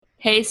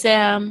Hey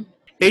Sam,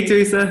 Hey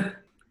Teresa.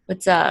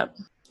 what's up?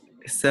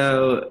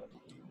 So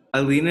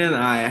Alina and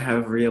I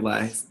have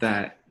realized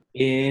that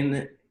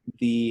in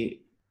the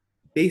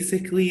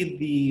basically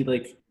the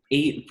like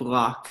 8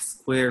 block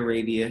square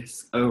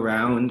radius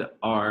around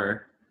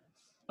our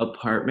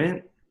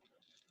apartment,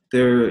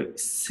 there are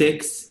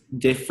 6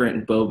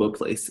 different boba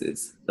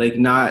places. Like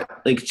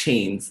not like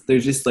chains. They're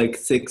just like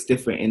 6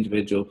 different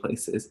individual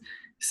places.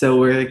 So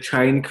we're like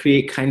trying to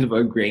create kind of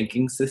a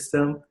ranking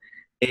system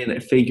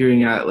and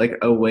figuring out like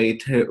a way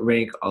to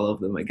rank all of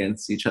them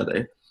against each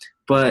other.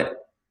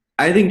 But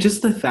I think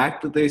just the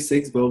fact that there's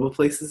 6 boba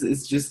places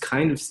is just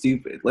kind of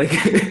stupid. Like,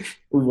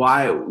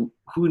 why?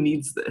 Who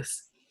needs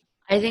this?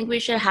 I think we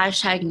should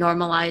hashtag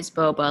normalize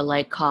boba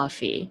like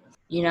coffee.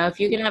 You know, if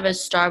you can have a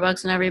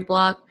Starbucks on every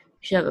block, you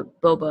should have a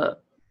boba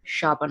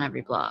shop on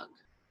every block.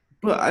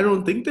 But I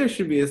don't think there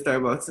should be a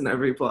Starbucks in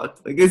every block.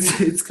 Like,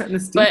 it's kind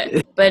of But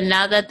stupid. but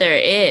now that there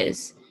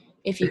is,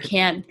 if you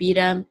can't beat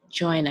them,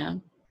 join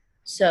them.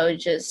 So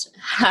just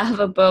have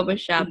a boba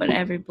shop on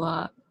every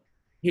block.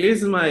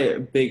 Here's my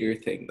bigger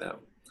thing though.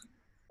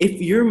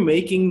 If you're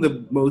making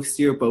the most of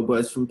your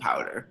bobas from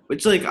powder,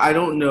 which like I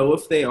don't know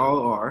if they all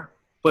are,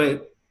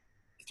 but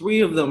 3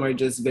 of them are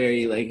just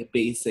very like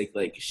basic,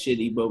 like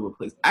shitty boba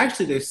places.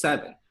 Actually, there's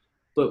 7,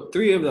 but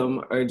 3 of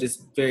them are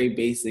just very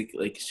basic,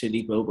 like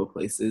shitty boba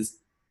places.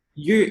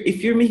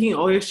 If you're making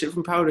all your shit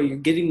from powder, you're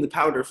getting the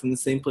powder from the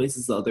same place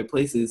as the other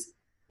places.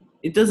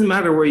 It doesn't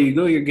matter where you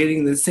go, you're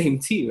getting the same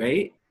tea,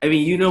 right? I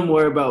mean, you know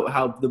more about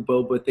how the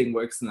boba thing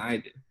works than I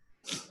do.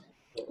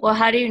 Well,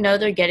 how do you know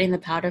they're getting the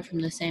powder from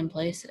the same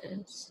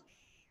places?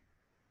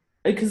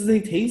 Because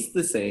they taste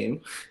the same.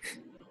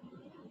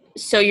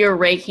 So your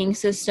ranking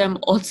system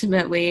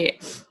ultimately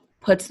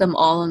puts them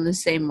all in the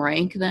same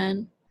rank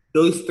then?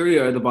 Those 3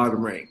 are the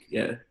bottom rank.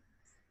 Yeah.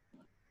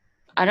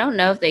 I don't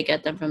know if they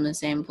get them from the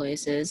same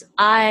places.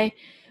 I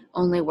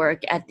only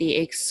work at the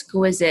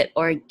exquisite,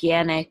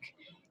 organic,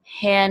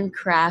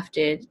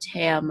 handcrafted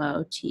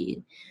Teamo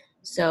tea.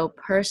 So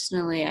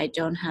personally, I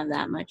don't have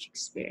that much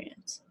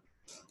experience.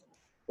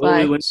 Well,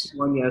 we went to But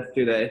one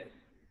yesterday.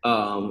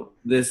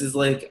 This is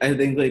like I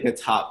think like a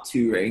top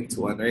 2 ranked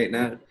one right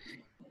now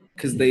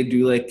because they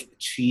do like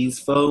cheese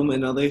foam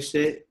and other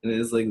shit, and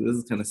it's like this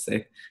is kind of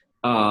sick.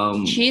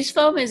 Um, cheese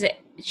foam is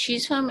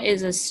cheese foam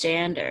is a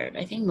standard.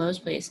 I think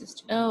most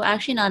places. Oh,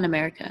 actually, not in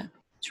America.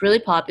 It's really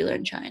popular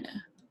in China.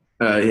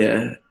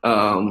 yeah.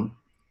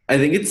 I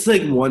think it's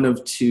like one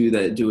of 2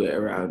 that do it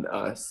around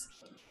us,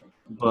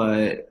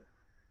 but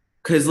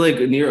because like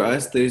near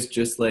us, there's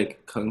just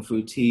like Kung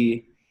Fu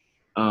Tea,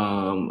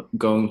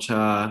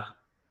 Gongcha.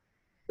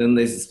 Then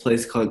there's this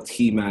place called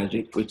Tea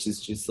Magic, which is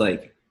just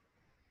like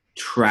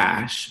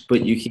trash,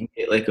 but you can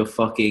get like a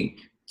fucking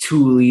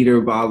 2 liter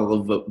bottle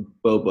of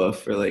boba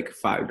for like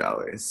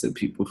 $5, so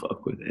people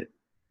fuck with it.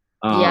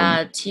 Um,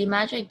 Yeah, tea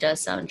magic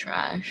does sound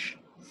trash.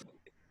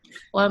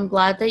 Well, I'm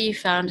glad that you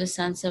found a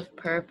sense of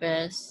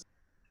purpose.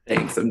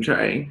 Thanks, I'm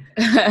trying.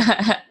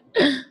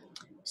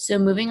 So,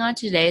 moving on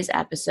to today's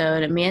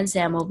episode, me and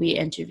Sam will be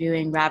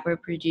interviewing rapper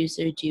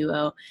producer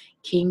duo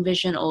King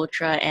Vision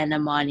Ultra and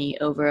Amani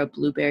over a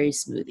blueberry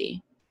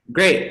smoothie.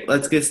 Great,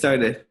 let's get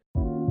started.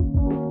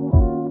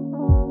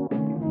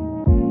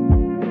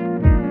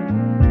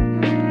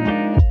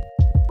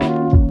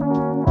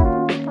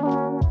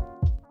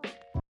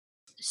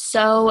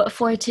 So,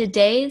 for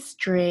today's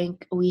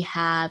drink, we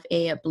have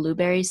a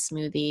blueberry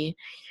smoothie,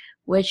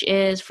 which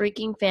is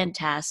freaking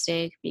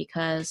fantastic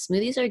because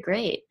smoothies are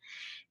great.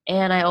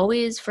 And I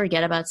always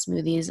forget about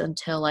smoothies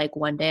until like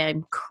one day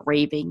I'm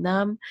craving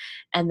them.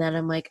 And then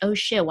I'm like, oh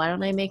shit, why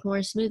don't I make more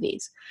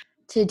smoothies?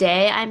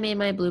 Today I made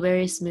my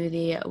blueberry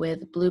smoothie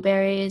with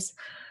blueberries,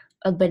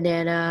 a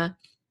banana,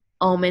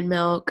 almond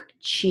milk,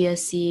 chia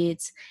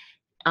seeds,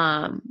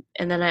 and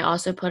then I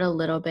also put a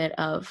little bit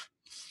of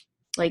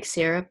like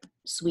syrup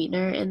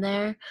sweetener in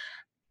there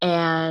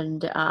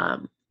and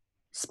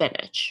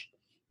spinach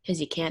because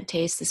you can't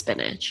taste the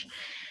spinach.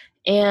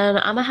 And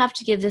I'm gonna have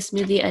to give this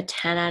smoothie a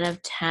 10 out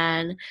of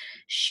 10.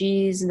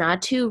 She's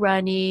not too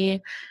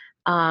runny,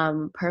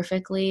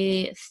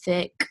 perfectly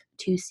thick,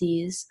 2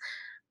 C's.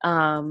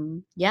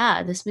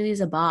 Yeah, this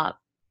smoothie's a bop.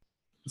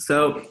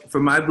 So for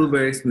my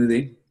blueberry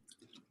smoothie,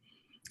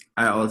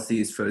 I also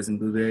use frozen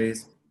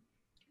blueberries.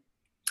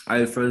 I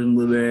use frozen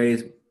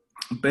blueberries.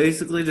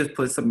 Basically, just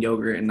put some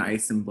yogurt and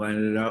ice and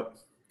blend it up.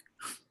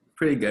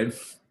 Pretty good.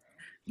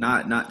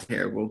 Not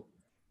terrible.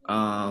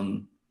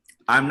 Um,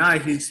 I'm not a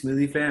huge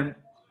smoothie fan.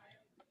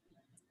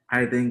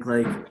 I think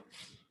like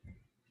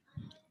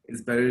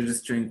it's better to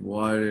just drink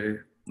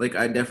water. Like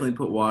I definitely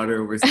put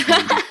water over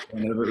smoothies. I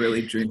never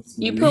really drink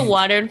You put smoothies.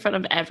 water in front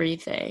of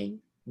everything.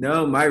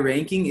 No, my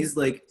ranking is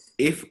like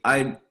if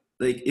I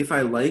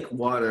like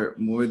water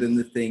more than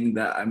the thing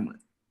that I'm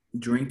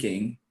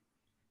drinking,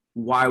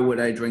 why would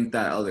I drink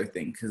that other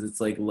thing? Because it's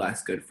like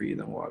less good for you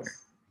than water.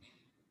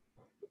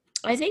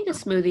 I think a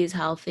smoothie is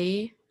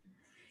healthy.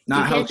 You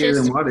Not can't healthier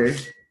than just water.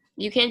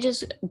 you can't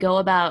just go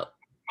about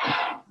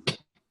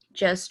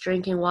just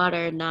drinking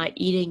water and not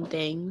eating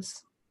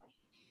things.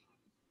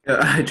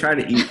 I try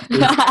to eat.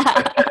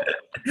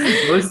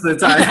 Most of the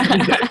time.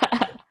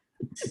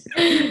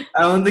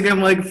 I don't think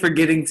I'm like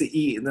forgetting to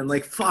eat and then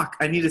like, fuck,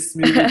 I need a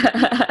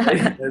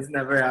smoothie. That's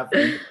never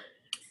happened.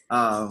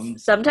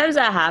 Sometimes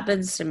that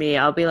happens to me.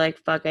 I'll be like,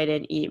 fuck, I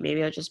didn't eat.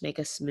 Maybe I'll just make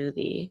a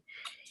smoothie.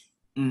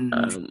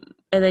 Mm-hmm.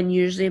 And then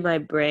usually my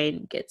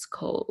brain gets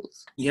cold.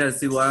 Yeah,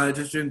 see, why I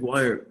just drink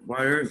water.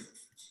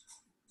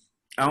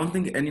 I don't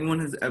think anyone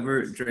has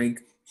ever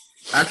drank.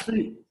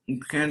 Actually, you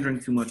can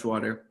drink too much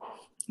water.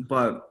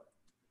 But,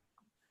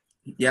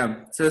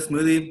 yeah, so my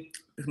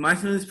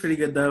smoothie is pretty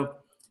good, though.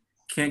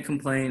 Can't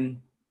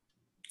complain.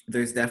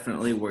 There's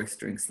definitely worse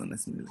drinks than a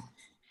smoothie.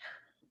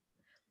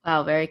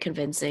 Wow, very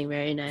convincing.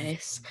 Very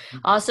nice.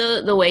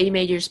 Also, the way you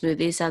made your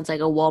smoothie sounds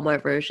like a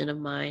Walmart version of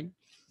mine.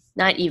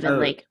 Not even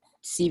like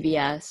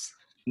CVS.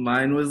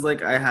 Mine was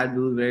like I had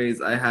blueberries,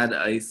 I had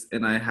ice,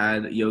 and I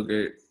had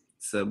yogurt,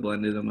 so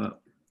blended them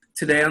up.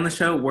 Today on the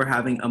show, we're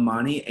having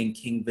Amani and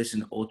King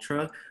Vision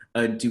Ultra,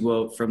 a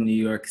duo from New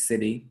York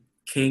City.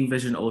 King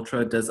Vision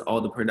Ultra does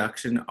all the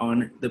production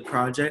on the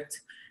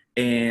project,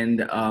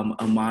 and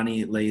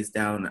Amani lays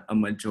down a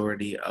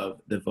majority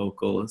of the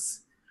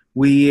vocals.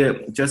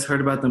 We just heard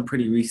about them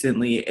pretty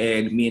recently,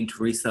 and me and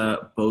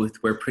Teresa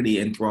both were pretty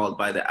enthralled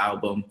by the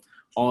album.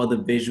 All the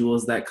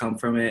visuals that come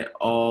from it,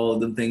 all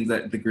the things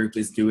that the group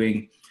is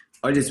doing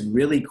are just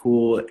really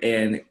cool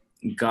and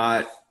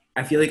I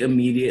feel like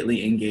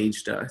immediately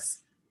engaged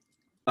us.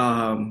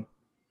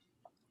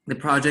 The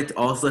project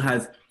also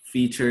has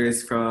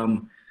features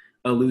from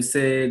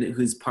Elucid,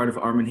 who's part of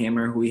Arm &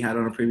 Hammer, who we had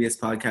on a previous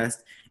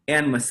podcast,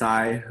 and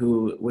Masai,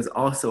 who was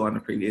also on a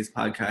previous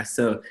podcast.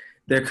 So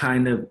they're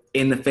kind of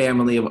in the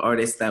family of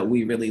artists that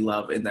we really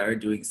love and that are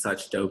doing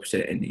such dope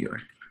shit in New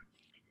York.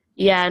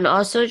 Yeah, and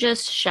also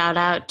just shout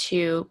out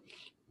to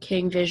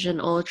King Vision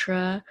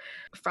Ultra.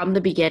 From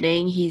the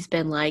beginning, he's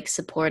been like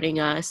supporting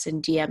us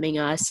and DMing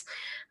us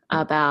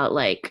about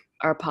like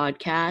our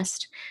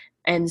podcast.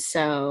 And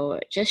so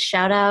just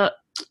shout out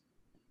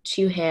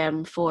to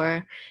him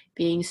for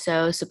being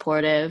so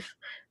supportive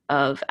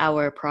of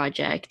our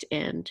project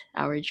and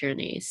our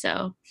journey.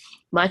 So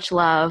much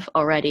love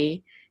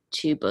already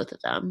to both of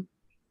them.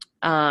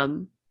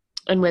 And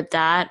with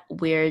that,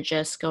 we're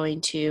just going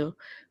to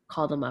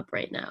call them up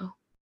right now.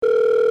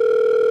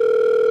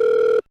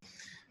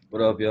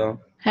 What up, y'all?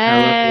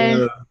 Hey.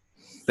 Hello.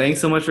 Thanks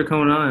so much for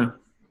coming on.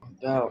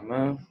 Oh,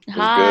 man.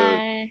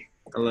 Hi.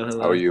 Hello.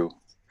 How are you?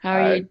 How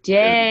are you?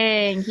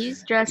 Dang,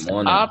 he's dressed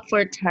Morning. up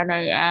for 10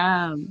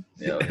 a.m.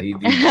 Yo, he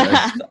be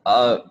dressed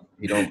up.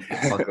 He don't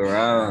fuck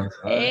around.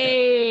 Huh?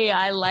 Hey,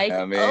 I like.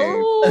 I mean-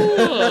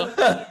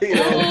 Oh, He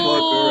don't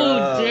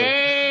oh, fuck around.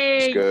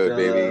 It's dang. good,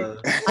 baby.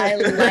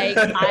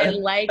 I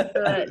like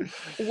the.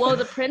 Well,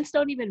 the prints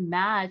don't even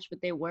match,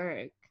 but they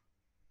work.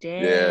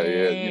 Dang. Yeah,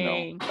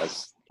 you know,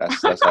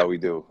 that's how we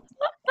do.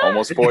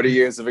 Almost 40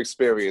 years of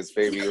experience,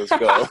 baby. Let's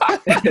go.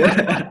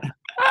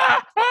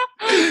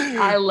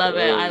 I love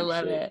it. I Oh,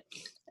 love shit.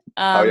 it.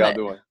 How y'all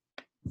doing?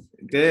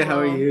 Good. How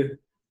are you?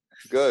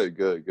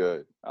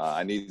 Good.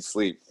 I need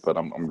sleep, but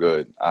I'm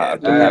good.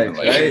 I've been Right, having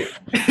like, right.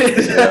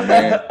 yeah,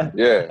 man.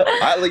 Yeah.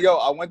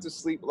 I went to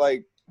sleep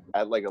like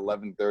at like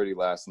 11:30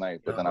 last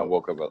night, but then I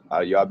woke up.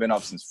 I've been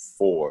up since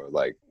 4.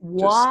 Like,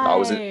 Why?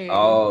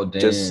 Oh,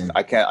 damn.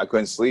 I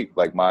couldn't sleep.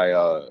 Like my, you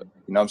know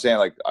what I'm saying?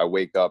 Like I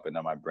wake up and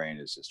then my brain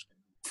is just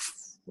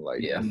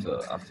like, Yeah,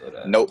 I feel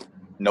that.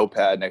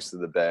 notepad next to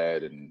the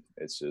bed, and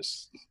it's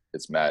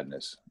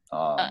madness.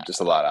 Just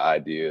a lot of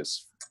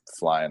ideas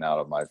flying out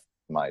of my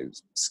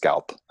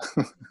scalp,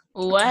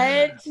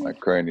 What? my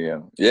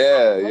cranium.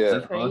 Yeah.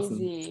 That's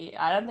crazy.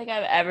 I don't think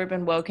I've ever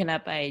been woken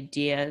up by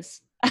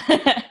ideas.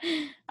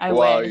 I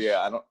Well, wish.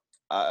 yeah, I'm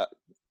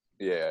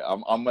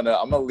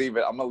gonna leave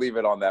it. I'm gonna leave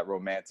it on that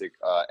romantic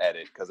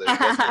edit because it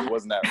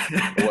wasn't that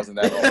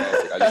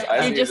romantic.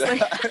 I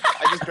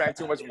just drank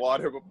too much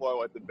water before I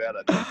went to bed.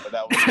 I think, but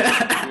that was,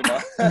 you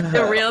know,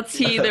 The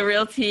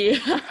real tea.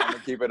 I'm gonna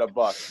keep it a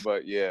buck.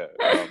 But yeah,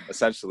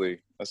 essentially,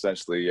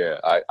 yeah,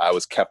 I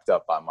was kept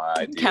up by my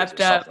ideas. Kept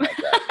or up. something like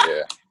that.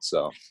 Yeah.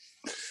 So,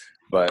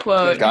 but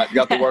Quote. got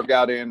the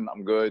workout in.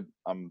 I'm good.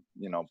 I'm,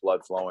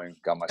 blood flowing.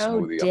 Got my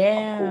Oh, smoothie.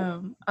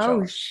 damn. I'm cool. Oh,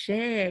 Chilling.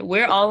 shit.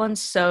 We're all on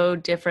so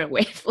different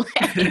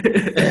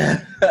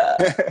wavelengths.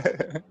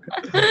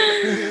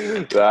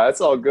 That's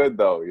all good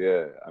though.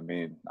 Yeah. I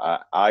mean,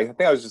 I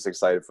think I was just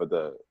excited for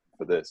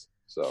this.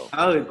 So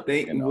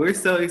We're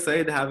so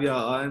excited to have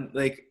y'all on.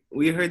 Like,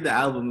 we heard the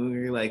album and we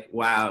were like,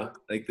 wow,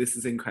 like this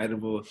is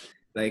incredible.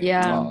 Like,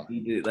 Yeah. we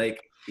did,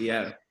 like,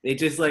 yeah. It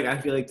just like I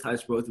feel like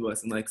touched both of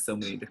us in like so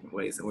many different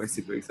ways, and we're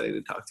super excited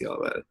to talk to y'all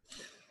about it.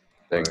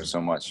 thank you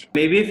so much.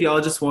 Maybe if y'all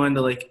just wanted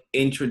to like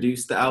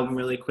introduce the album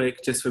really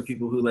quick, just for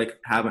people who like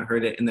haven't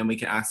heard it, and then we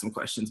can ask some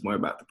questions more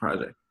about the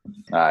project.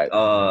 All right.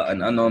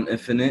 An Unknown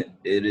Infinite.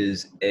 It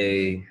is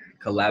a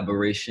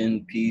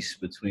collaboration piece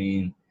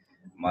between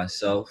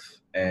myself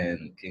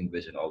and King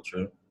Vision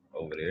Ultra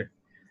over there,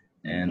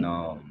 and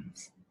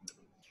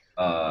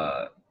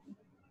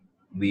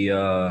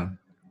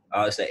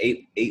it's an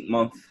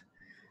 8-month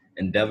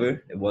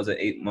endeavor. It was an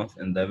 8-month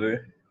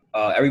endeavor.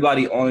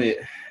 Everybody on it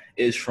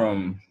is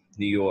from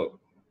New York,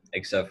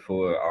 except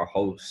for our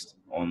host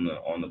on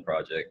the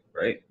project,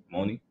 right,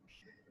 Moni?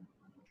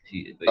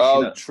 She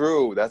not,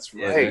 true. That's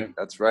yeah, right. man.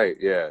 That's right.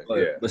 Yeah, But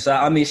yeah.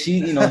 besides, I mean,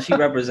 she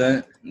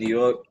represent New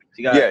York.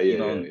 She got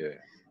Yeah.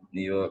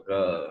 New York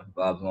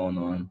vibes going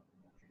on.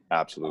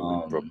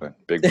 Absolutely, Brooklyn,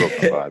 big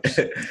Brooklyn vibes.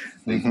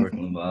 Big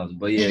Brooklyn vibes.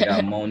 But yeah,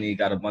 got Moni,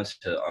 got a bunch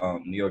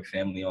of New York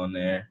family on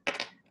there.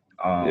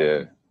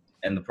 Yeah.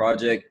 And the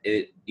project,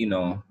 it,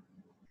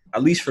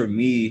 at least for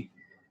me,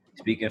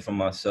 speaking for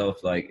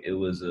myself, like it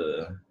was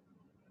a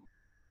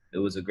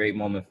great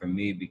moment for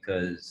me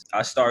because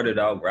I started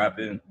out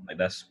rapping, like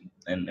that's,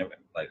 and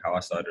like how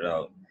I started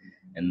out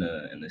in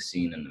the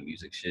scene and the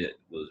music shit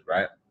was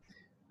rap.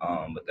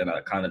 But then I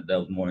kind of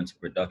delved more into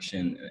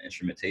production and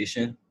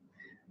instrumentation.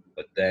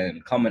 But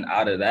then coming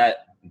out of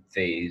that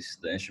phase,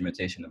 the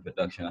instrumentation and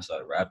production, I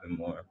started rapping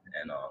more,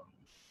 and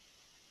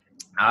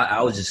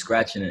I was just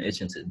scratching and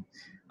itching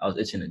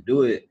to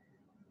do it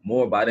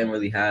more, but I didn't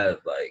really have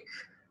like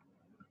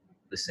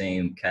the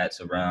same cats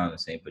around, the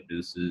same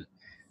producers,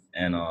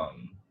 and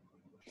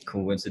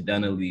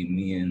coincidentally,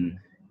 me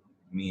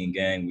and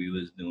Gang, we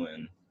was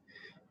doing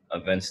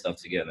event stuff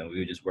together, and we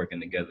were just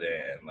working together,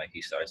 and like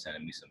he started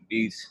sending me some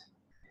beats,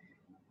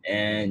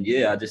 and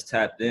yeah, I just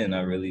tapped in.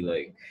 I really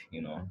like,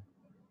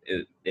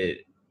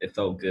 it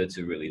felt good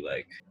to really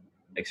like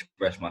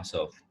express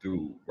myself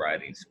through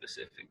writing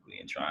specifically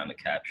and trying to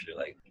capture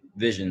like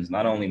visions,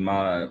 not only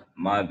my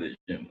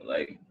vision, but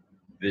like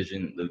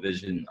the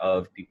vision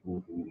of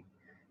people who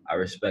I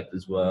respect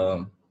as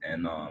well.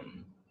 And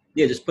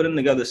just putting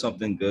together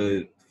something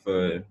good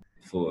for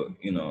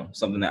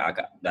something that I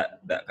got that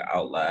could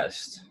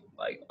outlast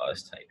like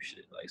us type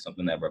shit, like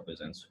something that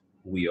represents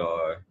who we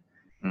are,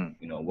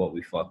 what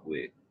we fuck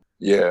with.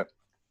 Yeah.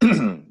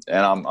 And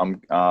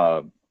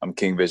I'm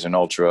King Vision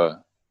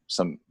Ultra.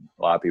 A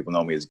lot of people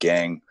know me as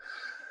Gang.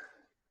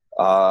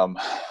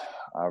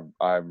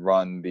 I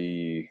run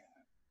the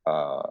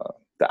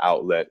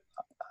outlet.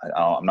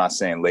 I'm not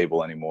saying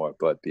label anymore,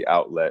 but the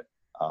outlet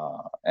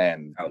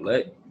and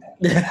outlet.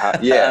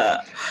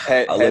 Yeah,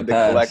 head the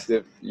pass.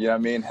 collective. You know what I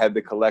mean? Head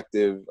the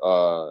collective /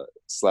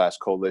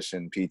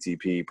 coalition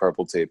PTP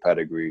Purple Tape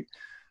Pedigree.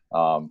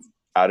 Out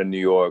of New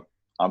York.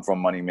 I'm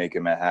from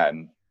Moneymaker,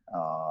 Manhattan.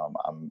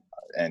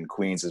 And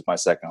Queens is my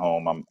second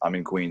home. I'm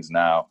in Queens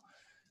now.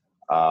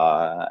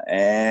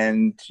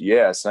 And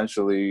yeah,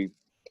 essentially,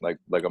 like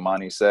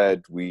Amani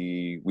said,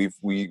 we've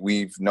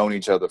known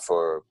each other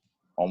for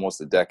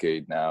almost a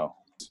decade now.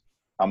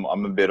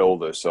 I'm a bit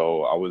older,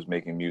 so I've been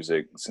making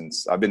music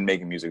since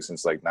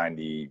like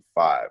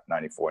 94,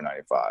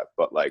 95,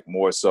 but like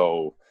more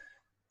so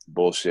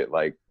bullshit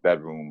like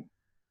bedroom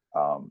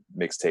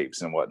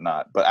mixtapes and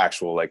whatnot, but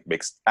actual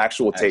tapes.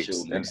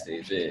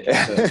 Mixtapes,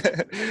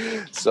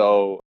 yeah.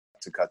 So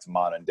to cut to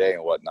modern day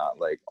and whatnot,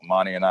 like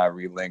Amani and I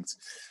relinked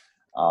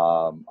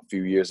a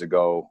few years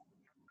ago,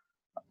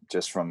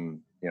 just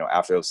from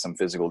after some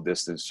physical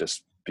distance,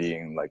 just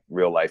being like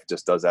real life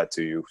just does that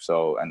to you.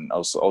 So, and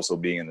also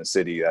being in the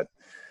city that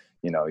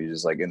you're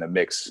just like in the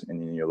mix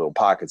in your little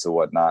pockets or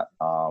whatnot.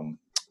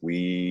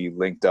 We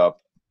linked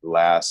up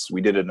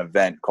we did an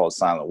event called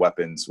Silent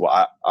Weapons.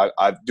 Well,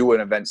 I do an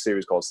event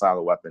series called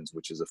Silent Weapons,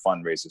 which is a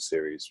fundraiser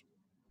series,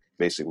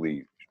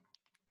 basically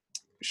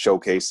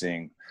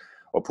showcasing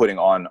or putting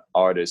on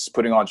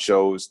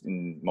shows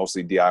in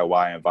mostly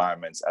DIY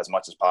environments as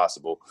much as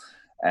possible,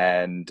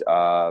 and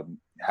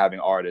having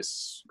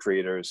artists,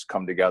 creators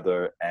come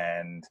together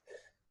and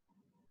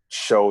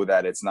show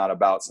that it's not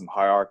about some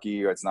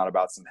hierarchy, or it's not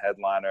about some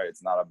headliner,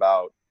 it's not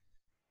about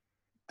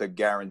the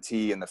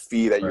guarantee and the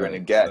fee that you're going to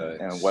get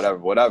and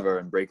whatever,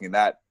 and breaking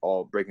that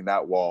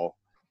wall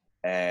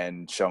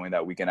and showing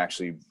that we can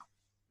actually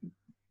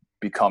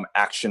become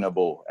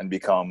actionable and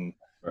become,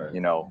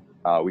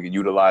 we can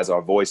utilize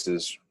our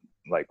voices,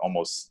 like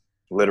almost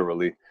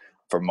literally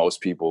for most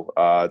people,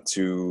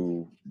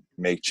 to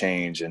make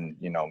change and,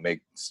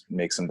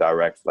 make some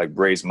direct, like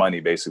raise money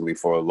basically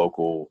for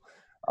local,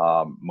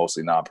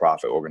 mostly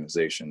nonprofit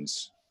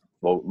organizations.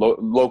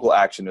 Local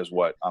action is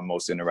what I'm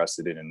most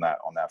interested in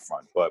on that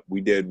front. But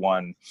we did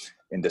one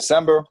in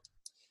December.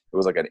 It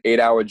was like an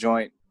 8-hour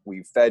joint.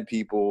 We fed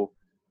people.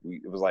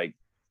 It was like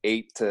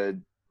 8 to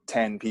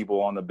 10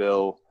 people on the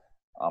bill.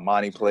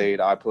 Monty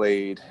played, I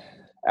played.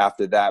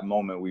 After that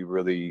moment, we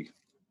really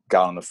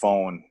got on the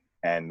phone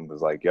and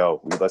was like,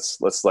 yo, let's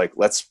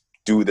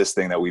do this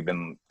thing that we've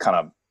been kind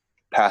of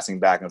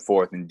passing back and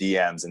forth in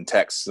DMs and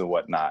texts and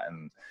whatnot.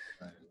 And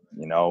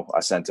I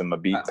sent him a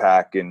beat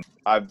pack, and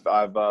I've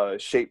not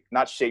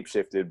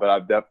shapeshifted, but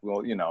I've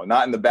definitely,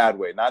 not in the bad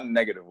way, not in the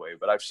negative way,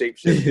 but I've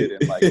shapeshifted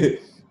and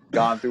like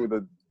gone through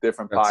the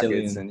different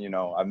pockets, and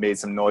I've made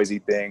some noisy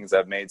things,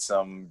 I've made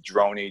some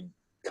droney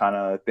kind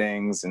of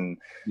things, and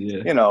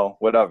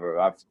whatever.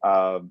 I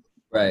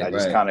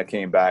just kind of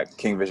came back.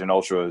 King Vision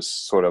Ultra is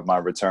sort of my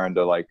return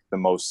to like the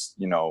most,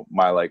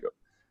 my like,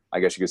 I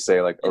guess you could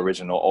say like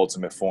original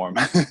ultimate form.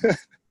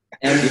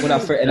 And when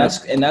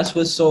that's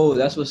what's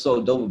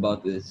so dope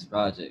about this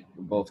project.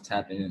 We're both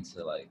tapping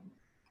into like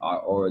our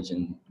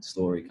origin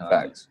story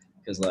kind of.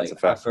 Because That's a like I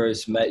fact.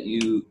 first met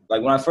you,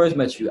 like when I first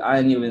met you, I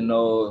didn't even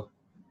know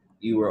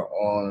you were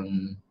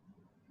on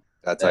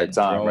That type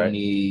that time, right?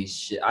 droney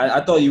shit. I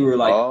thought you were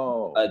like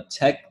Oh, a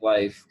tech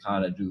life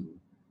kind of dude.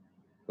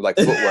 like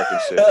footwork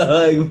and shit.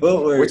 Like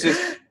footwork. Which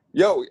is,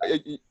 yo,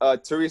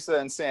 Teresa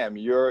and Sam,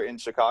 you're in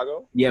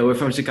Chicago? Yeah, we're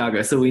from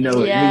Chicago, so we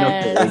know.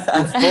 Yes.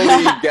 You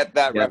fully get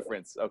that Yeah.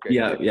 reference. Okay.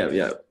 Yeah, cool. yeah,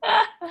 yeah.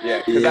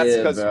 Yeah, Yeah,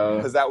 because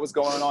bro. that was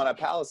going on at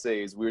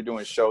Palisades. We were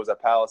doing shows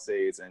at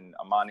Palisades, and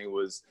Amani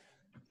was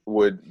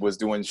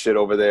doing shit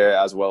over there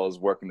as well as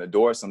working the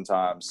door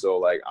sometimes. So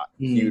like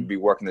he would be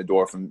working the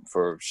door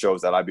for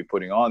shows that I'd be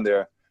putting on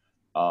there.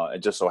 It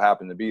just so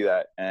happened to be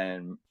that,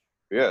 and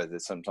yeah,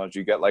 sometimes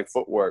you get like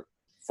footwork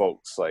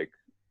folks like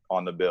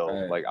on the bill.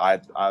 Right. Like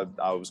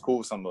I was cool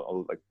with some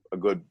like a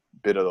good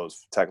bit of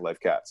those Tech Life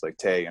cats like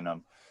Tay and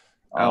them.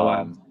 Oh,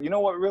 wow. You know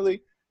what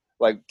really,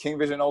 like King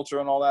Vision Ultra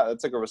and all that.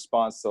 That's like a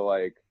response to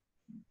like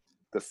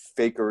the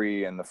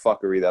fakery and the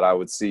fuckery that I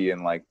would see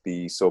in like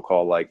the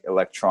so-called like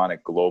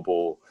electronic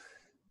global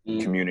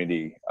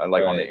community,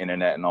 like on the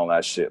internet and all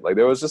that shit. Like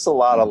there was just a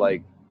lot of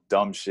like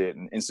dumb shit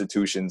and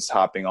institutions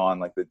hopping on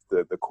like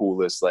the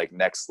coolest, like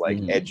next, like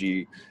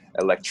edgy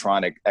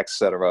electronic,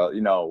 etc.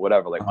 You know,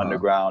 whatever, like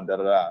underground, da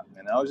da da.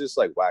 And that was just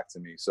like whack to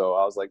me. So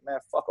I was like, man,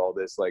 fuck all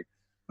this. Like,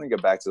 let me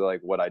get back to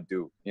like what I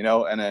do, you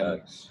know? And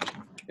then,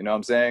 you know what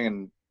I'm saying?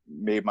 And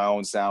made my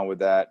own sound with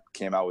that.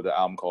 Came out with an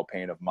album called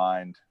Pain of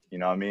Mind. You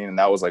know what I mean? And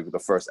that was like the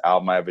first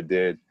album I ever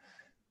did.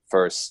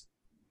 First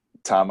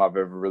time I've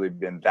ever really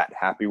been that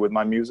happy with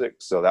my music.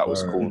 So that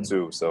was cool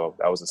too. So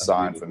that was a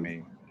sign for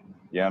me.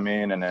 You know what I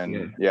mean? And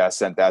then, I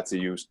sent that to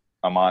you,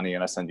 Amani,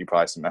 and I sent you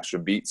probably some extra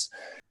beats.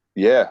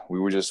 Yeah,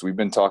 we've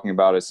been talking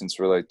about it since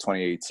like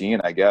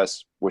 2018, I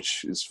guess,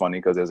 which is funny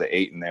because there's an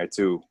 8 in there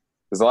too.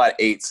 There's a lot of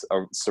 8s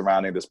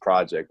surrounding this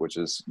project, which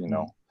is, you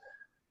know,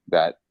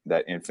 that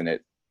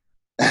infinite.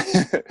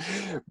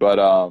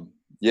 But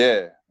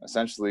yeah,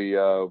 essentially,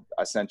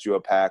 I sent you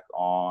a pack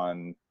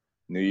on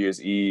New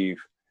Year's Eve,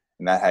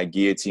 and that had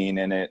Guillotine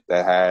in it,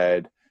 that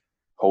had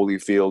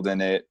Holyfield in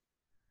it,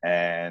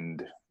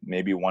 and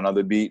maybe one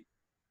other beat.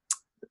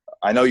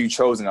 I know you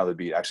chose another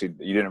beat. Actually,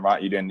 you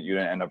didn't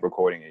end up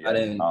recording it yet.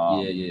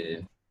 I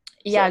didn't.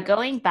 Yeah,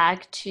 going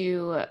back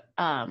to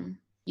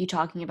you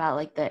talking about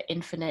like the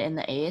infinite and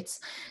the 8s.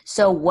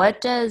 So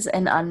what does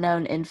an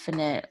unknown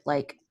infinite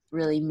like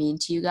really mean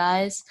to you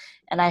guys?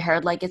 And I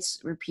heard like it's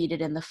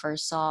repeated in the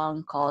first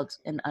song called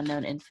An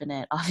Unknown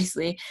Infinite,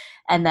 obviously,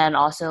 and then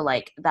also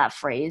like that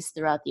phrase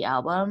throughout the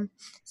album.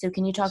 So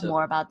can you talk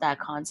more about that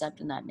concept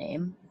and that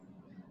name?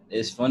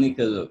 It's funny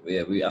because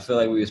I feel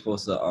like we were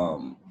supposed to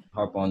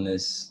harp on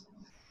this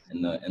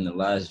in the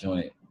last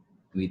joint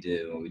we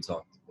did when we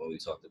talked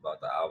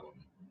about the album.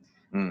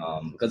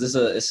 Because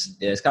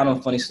it's kind of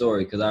a funny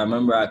story because I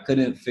remember I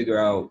couldn't figure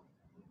out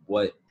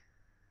what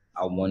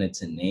I wanted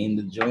to name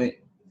the joint,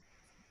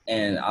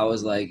 and I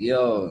was like,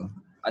 yo,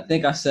 I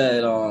think I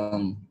said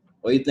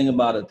what do you think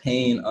about a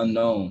pain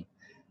unknown?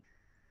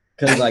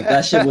 Because like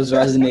that shit was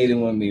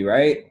resonating with me,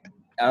 right?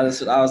 I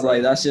was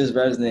like, that shit's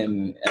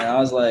resonating, and I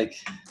was like,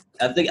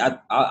 I think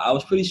I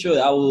was pretty sure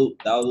that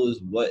was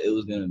what it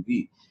was gonna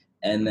be,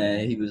 and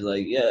then he was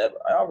like, yeah,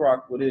 I'll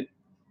rock with it,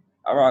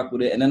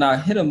 and then I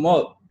hit him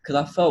up because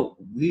I felt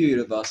weird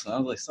about something. I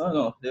was like, something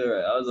don't feel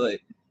right. I was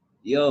like,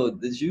 yo,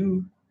 did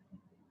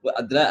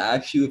I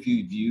ask you if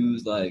you've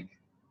used like?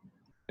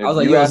 I was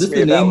like, yo, is this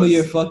the name of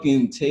your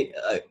fucking tape?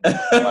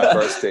 My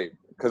first tape.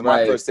 Because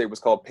my first tape was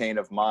called Pain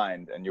of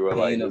Mind, and you were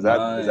like, is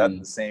that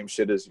the same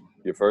shit as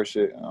your first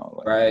shit? And I was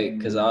like, right,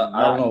 because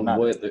I don't know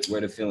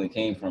where the feeling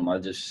came from. I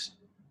just,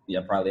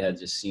 probably had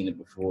just seen it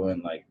before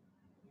and like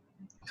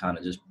kind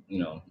of just,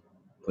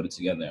 put it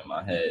together in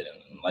my head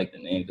and like the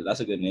name because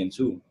that's a good name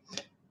too.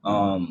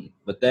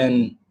 But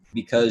then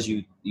because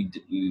you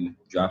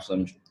drop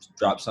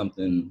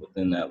something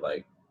within that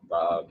like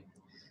vibe,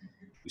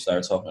 we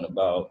started talking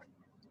about.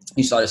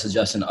 You started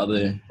suggesting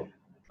other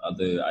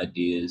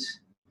ideas.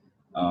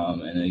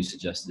 And then you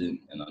suggested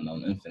An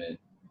Unknown Infinite.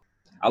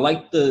 I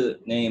like the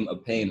name A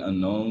Pain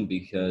Unknown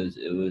because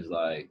it was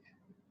like,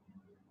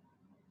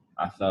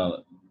 I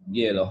felt,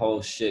 the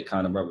whole shit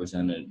kind of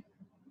represented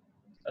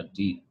a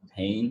deep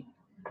pain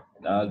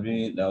that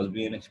was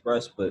being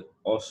expressed, but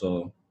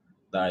also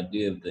the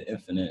idea of the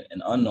infinite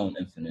and unknown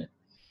infinite.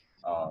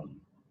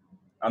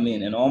 I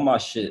mean, in all my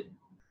shit,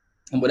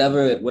 in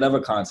whatever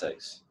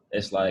context,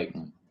 it's like,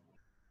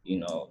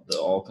 the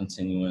all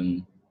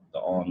continuing, the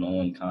all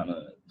knowing kind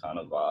of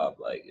vibe.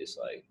 Like it's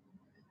like,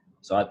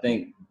 so I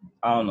think,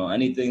 I don't know,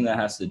 anything that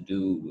has to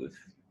do with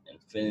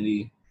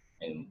infinity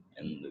and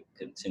the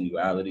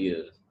continuality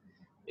of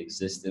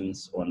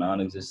existence or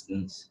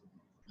non-existence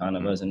kind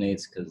of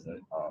resonates because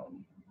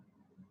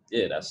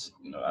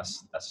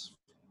that's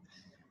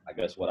I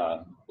guess what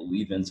I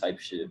believe in type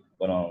shit.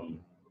 But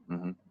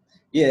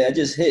it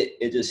just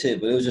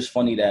hit, but it was just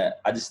funny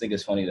that I just think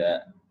it's funny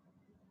that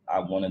I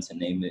wanted to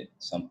name it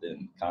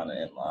something kind of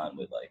in line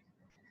with like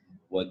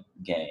what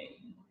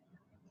game.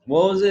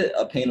 What was it?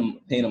 A pain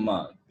of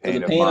mind.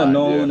 Because the pain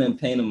unknown and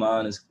pain of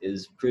mind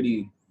is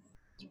pretty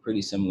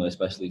pretty similar,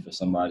 especially for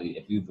somebody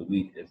if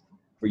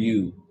for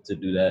you to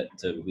do that,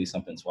 to release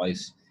something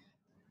twice.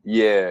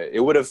 Yeah, it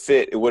would have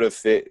fit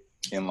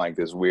in like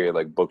this weird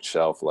like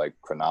bookshelf like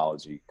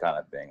chronology kind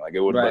of thing. Like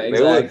it would Right,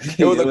 look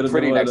exactly. it would It look would've been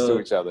pretty one of next to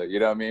those. each other, you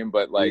know what I mean?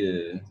 But like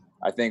Yeah,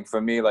 I think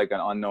for me, like an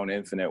unknown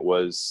infinite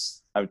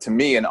was to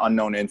me an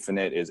unknown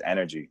infinite is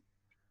energy,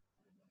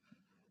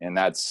 and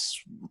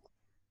that's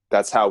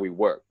how we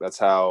work. That's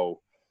sort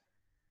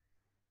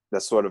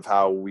of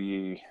how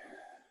we.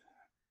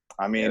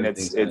 I mean,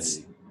 everything's it's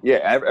energy.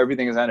 yeah,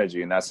 everything is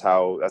energy, and that's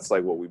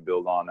like what we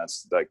build on.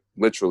 That's like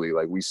literally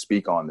like we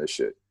speak on this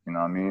shit. You know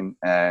what I mean?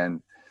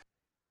 And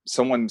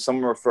someone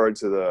referred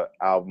to the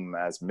album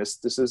as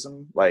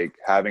mysticism, like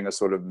having a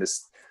sort of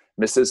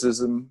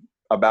mysticism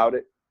about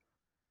it.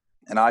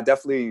 And I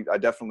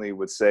definitely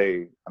would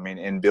say, I mean,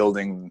 in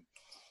building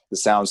the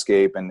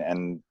soundscape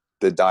and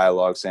the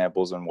dialogue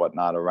samples and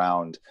whatnot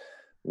around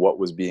what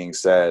was being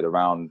said,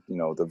 around, you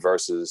know, the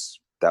verses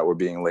that were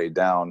being laid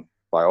down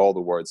by all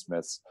the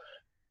wordsmiths,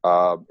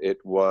 it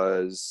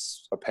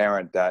was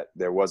apparent that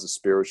there was a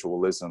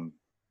spiritualism,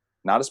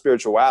 not a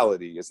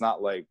spirituality. It's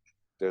not like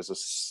there's a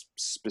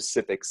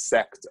specific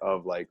sect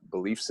of like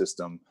belief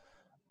system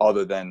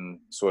other than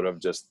sort of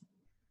just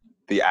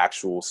the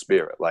actual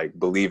spirit, like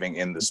believing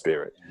in the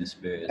spirit. The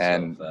spirit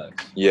And itself,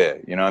 yeah,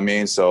 you know what I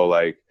mean? So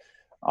like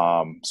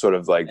sort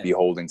of like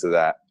beholding to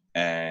that,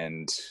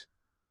 and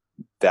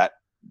that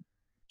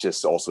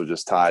just also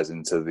just ties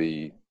into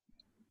the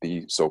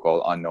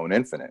so-called unknown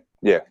infinite.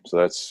 Yeah, so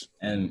that's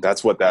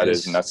what that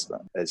is, and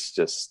it's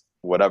just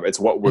whatever. It's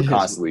what we're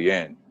constantly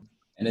in.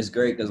 And it's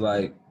great because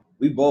like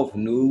we both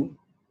knew,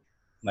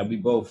 like we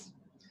both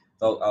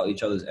felt out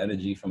each other's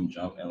energy from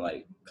jump, and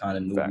like kind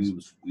of knew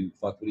Facts. we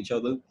fucked with each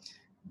other.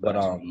 But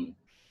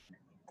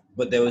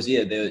there was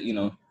you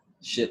know,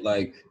 shit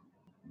like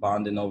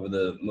bonding over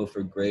the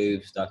Milford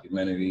Graves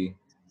documentary,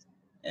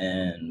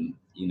 and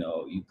you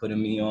know, you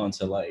putting me on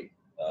to like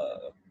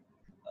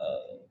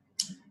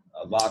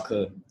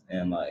vodka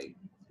and like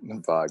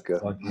Vodka.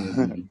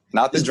 fucking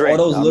Not the just drink.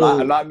 all those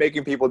I'm not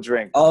making people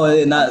drink. Oh,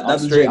 not the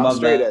straight. drink. I'm My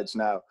straight bad. edge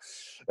now.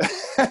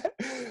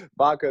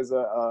 Vodka's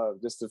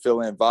just to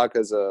fill in.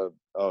 Vodka's a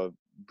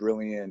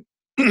brilliant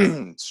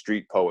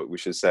street poet, we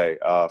should say,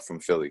 from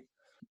Philly.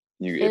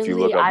 If you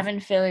look up, I'm in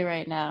Philly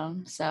right now,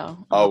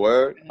 so. Oh,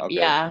 word. Okay.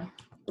 Yeah.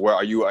 Where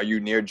are you? Are you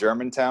near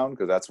Germantown?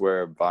 Because that's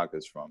where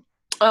vodka's from.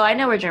 Oh, I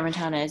know where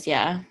Germantown is.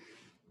 Yeah.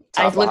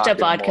 I looked up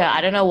vodka.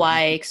 I don't know why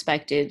I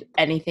expected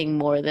anything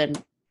more than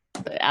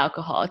the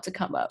alcohol to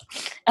come up.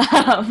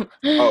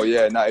 Oh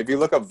yeah, no. If you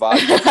look up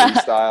vodka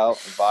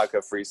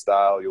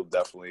freestyle,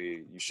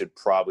 you should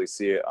probably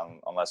see it.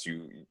 Unless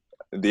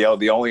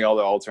the only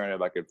other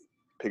alternative I could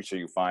picture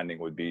you finding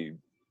would be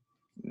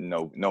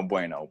no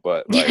bueno.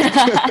 But like,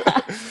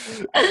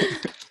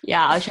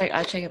 yeah, I'll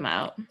check him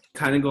out.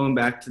 Kind of going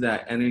back to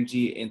that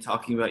energy and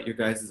talking about your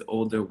guys'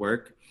 older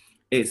work,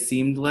 it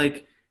seemed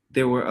like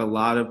there were a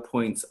lot of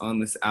points on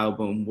this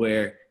album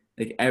where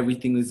like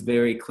everything was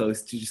very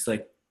close to just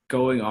like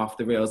going off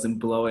the rails and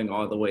blowing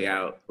all the way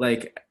out.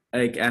 Like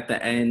at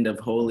the end of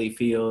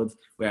Holyfield,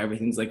 where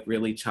everything's like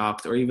really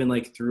chopped, or even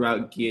like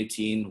throughout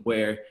Guillotine,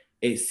 where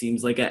it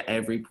seems like at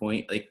every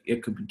point like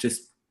it could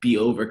just be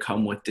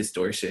overcome with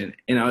distortion.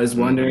 And I was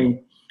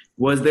wondering,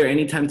 was there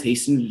any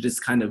temptation to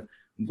just kind of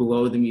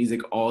blow the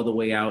music all the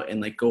way out and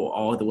like go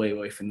all the way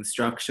away from the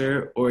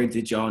structure, or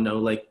did y'all know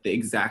like the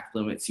exact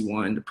limits you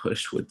wanted to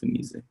push with the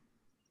music?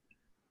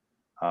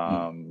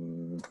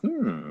 No,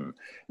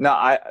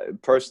 I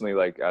personally,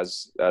 like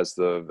as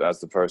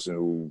the person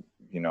who,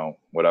 you know,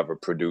 whatever,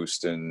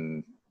 produced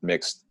and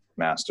mixed,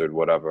 mastered,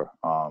 whatever,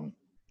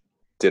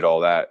 did all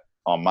that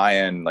on my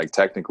end, like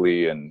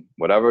technically and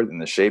whatever, in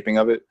the shaping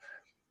of it.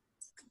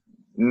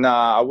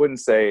 Nah, I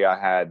wouldn't say I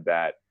had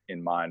that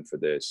in mind for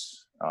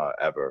this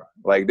ever.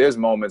 Like there's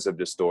moments of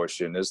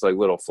distortion, there's like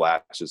little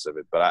flashes of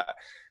it, but I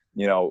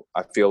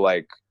feel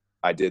like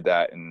I did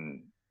that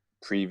in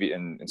previous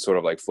and sort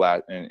of like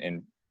flat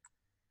and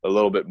a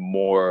little bit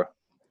more.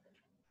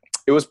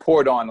 It was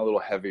poured on a little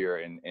heavier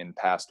in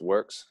past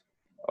works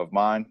of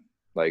mine.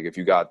 Like if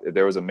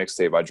there was a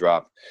mixtape I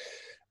dropped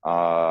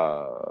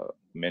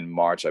in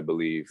March, I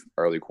believe,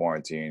 early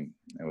quarantine.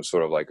 It was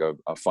sort of like a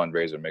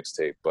fundraiser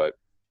mixtape, but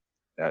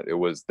that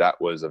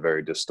was a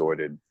very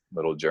distorted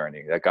little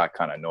journey that got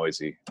kind of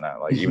noisy, and I,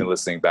 like even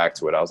listening back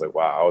to it, I was like,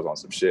 wow, I was on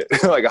some shit.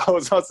 Like I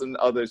was on some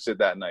other shit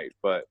that night.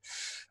 But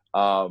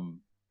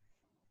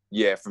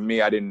yeah, for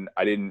me, I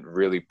didn't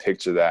really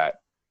picture that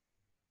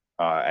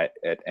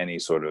at any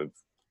sort of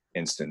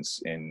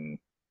instance in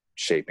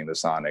shaping the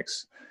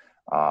sonics.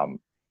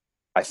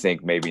 I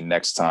think maybe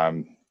next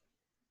time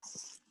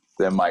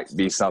there might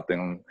be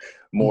something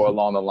more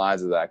along the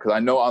lines of that, because I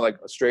know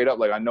straight up,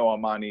 like I know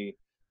Amani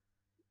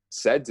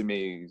said to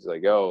me, he's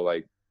like, yo,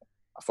 like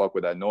I fuck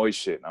with that noise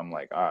shit, and I'm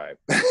like, all right.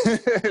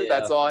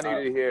 That's all I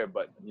needed to hear.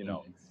 But you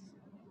know,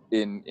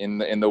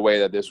 in the way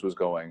that this was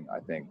going, I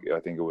think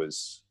it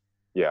was,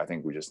 I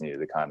think we just needed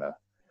to kind of,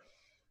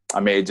 I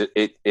mean,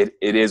 it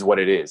is what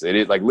it is. It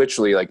is like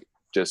literally like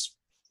just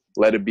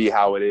let it be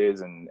how it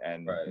is, and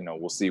Right. you know,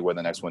 we'll see where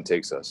the next one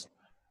takes us.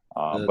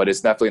 But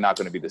it's definitely not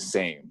going to be the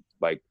same.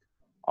 Like,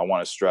 I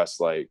want to stress,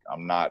 like,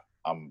 I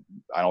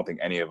don't think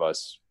any of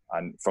us,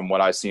 from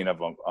what I've seen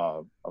of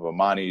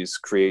Amani's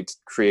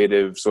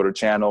creative sort of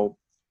channel,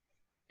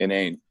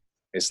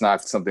 it's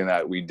not something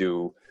that we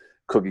do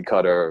cookie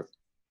cutter,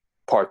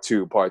 part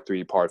 2, part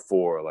 3, part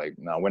 4. Like,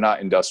 no, we're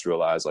not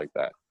industrialized like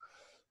that.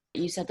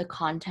 You said the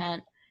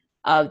content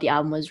of the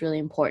album was really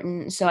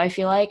important. So I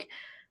feel like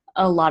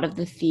a lot of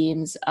the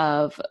themes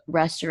of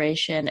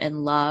restoration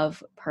and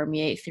love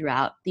permeate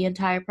throughout the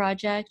entire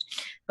project,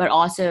 but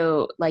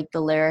also like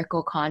the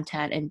lyrical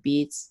content and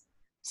beats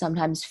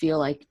sometimes feel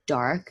like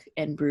dark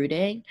and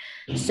brooding.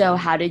 So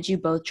how did you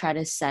both try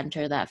to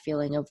center that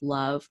feeling of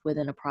love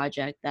within a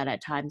project that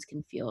at times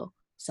can feel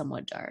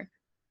somewhat dark?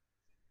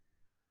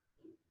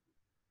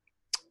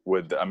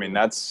 I mean,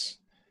 that's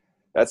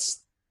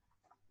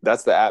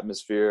the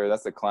atmosphere,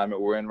 that's the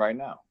climate we're in right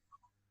now.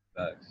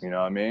 Facts. You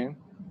know what I mean?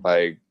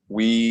 Like,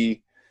 you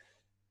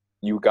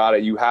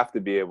have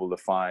to be able to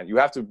find, you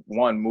have to,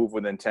 one, move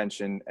with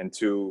intention, and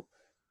two,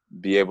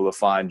 be able to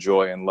find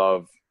joy and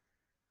love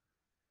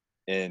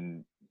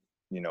in,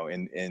 you know,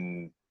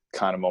 in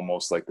kind of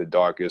almost like the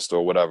darkest,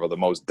 or whatever, the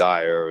most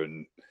dire,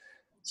 and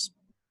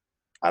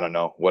I don't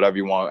know, whatever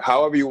you want,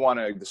 however you want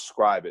to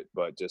describe it,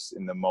 but just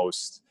in the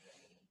most,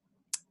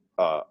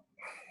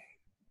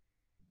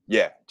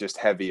 just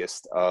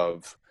heaviest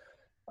of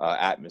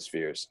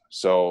atmospheres.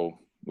 So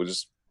we'll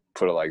just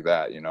put it like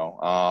that, you know.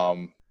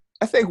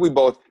 I think we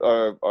both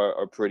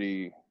are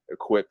pretty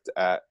equipped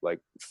at like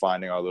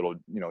finding our little,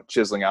 you know,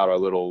 chiseling out our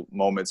little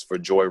moments for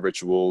joy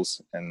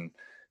rituals and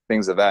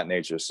things of that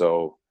nature.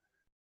 So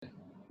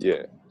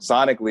yeah,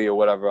 sonically or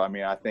whatever, I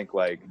mean, I think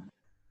like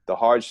the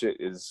hard shit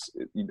is,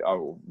 you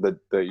know, the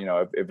you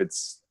know, if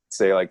it's,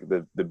 say, like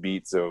the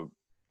beats of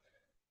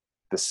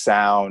the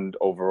sound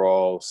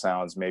overall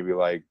sounds maybe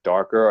like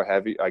darker or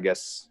heavy, I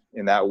guess,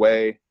 in that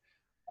way,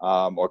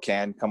 or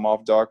can come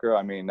off darker.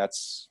 I mean,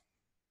 that's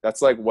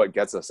like what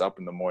gets us up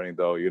in the morning,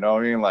 though. You know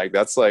what I mean? Like,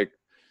 that's like,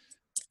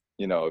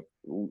 you know,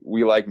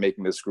 we like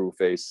making this screw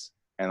face,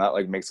 and that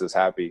like makes us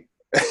happy.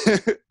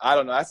 I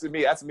don't know. That's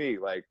me. That's me.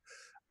 Like,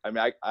 I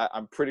mean,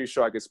 I'm pretty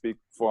sure I could speak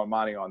for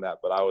Amani on that,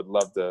 but I would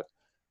love to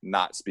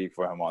not speak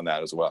for him on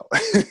that as well.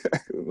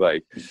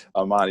 Like,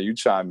 Amani, you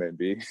chime in,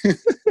 B.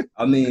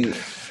 I mean,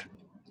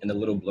 in the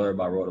little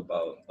blurb I wrote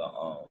about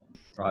the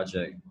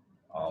project,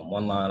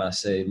 one line I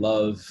say,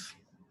 love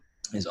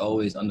is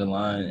always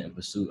underlined in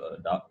pursuit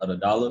of the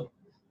dollar.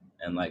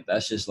 And like,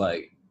 that's just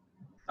like,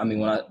 I mean,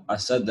 when I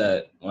said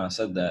that,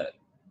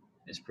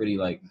 it's pretty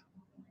like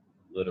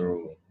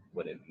literal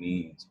what it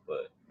means,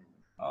 but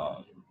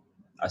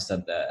I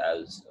said that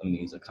as a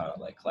means of kind of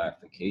like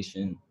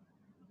clarification,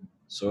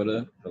 sort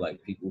of, for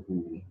like people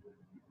who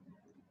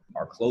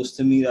are close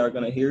to me that are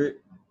gonna hear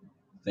it,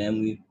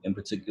 family in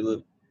particular,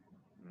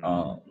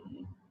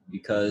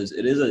 because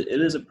it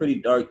is a pretty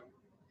dark,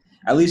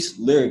 at least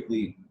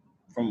lyrically,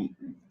 from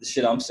the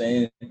shit I'm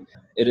saying,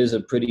 it is a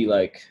pretty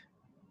like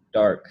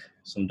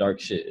some dark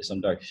shit,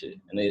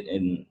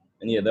 and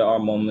yeah, there are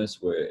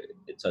moments where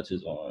it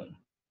touches on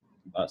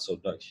not so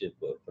dark shit,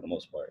 but for the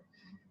most part,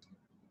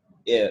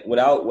 yeah,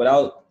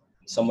 without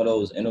some of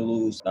those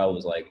interludes that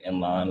was like in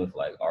line with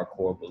like our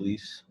core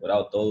beliefs,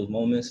 without those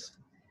moments,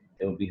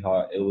 it would be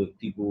hard.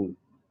 People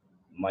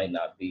might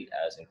not be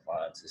as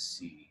inclined to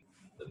see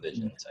the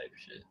vision type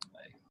shit.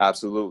 Like,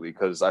 Absolutely,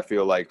 because I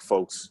feel like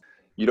folks,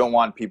 you don't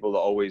want people to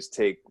always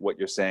take what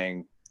you're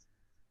saying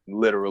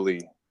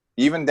literally,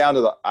 even down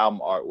to the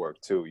album artwork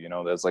too. You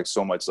know, there's like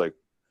so much, like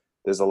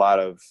there's a lot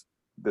of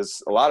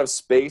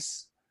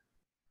space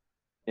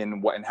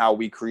in how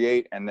we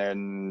create, and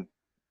then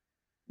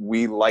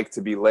we like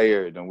to be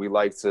layered, and we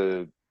like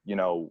to, you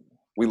know,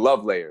 we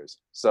love layers.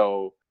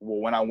 So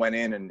when I went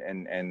in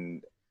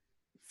and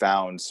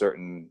found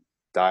certain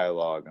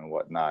dialogue and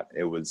whatnot,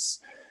 it was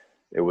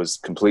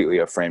completely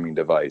a framing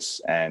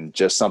device, and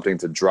just something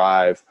to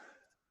drive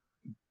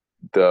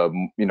the,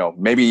 you know,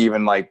 maybe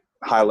even like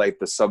highlight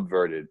the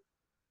subverted,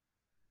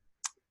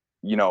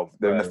 you know,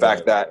 the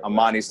fact that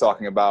Amani's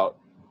talking about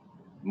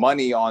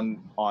money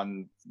on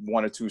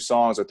 1 or 2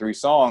 songs or 3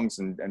 songs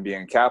and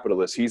being a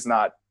capitalist. He's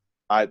not,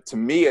 to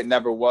me, it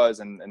never was.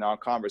 And in our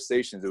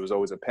conversations, it was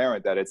always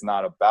apparent that it's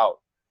not about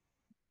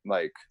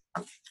like,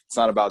 it's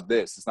not about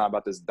this. It's not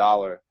about this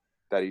dollar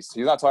that he's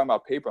not talking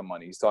about paper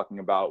money. He's talking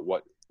about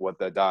what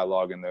the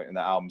dialogue in the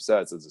album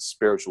says. It's a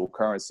spiritual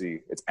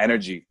currency. It's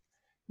energy.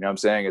 You know what I'm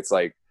saying? It's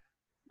like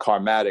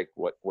karmatic.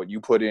 What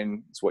you put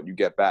in is what you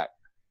get back.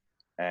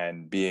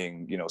 And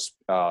being, you know,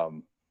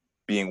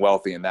 being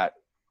wealthy in that,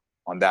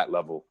 on that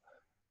level.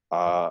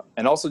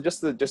 And also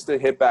just to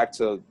hit back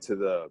to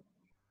the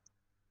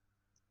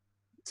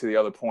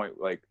other point,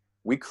 like,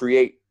 we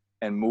create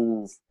and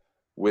move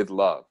with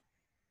love,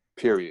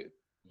 period.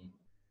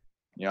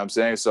 You know what I'm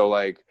saying? So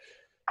like,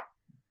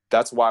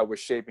 that's why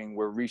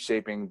we're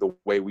reshaping the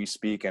way we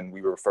speak and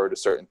we refer to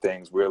certain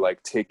things. We're like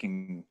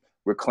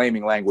we're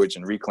claiming language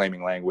and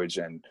reclaiming language.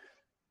 And,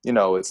 you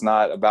know, it's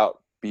not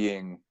about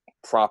being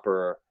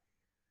proper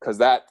because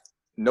that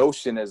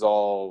notion is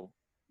all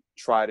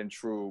tried and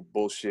true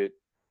bullshit,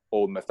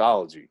 old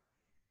mythology.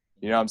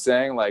 You know what I'm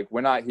saying? Like,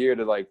 we're not here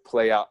to like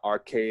play out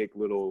archaic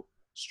little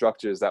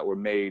structures that were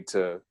made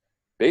to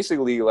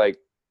basically like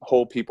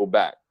hold people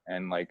back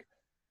and like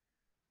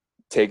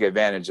take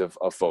advantage of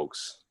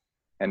folks,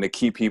 and to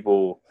keep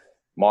people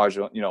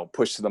marginal, you know,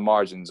 pushed to the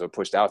margins or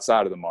pushed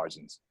outside of the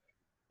margins.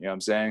 You know what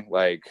I'm saying?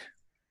 Like,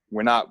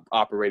 we're not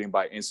operating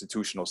by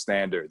institutional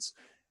standards,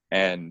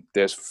 and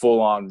there's full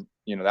on,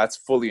 you know, that's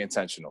fully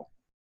intentional.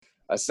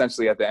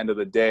 Essentially, at the end of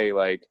the day,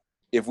 like,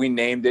 if we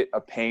named it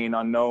a pain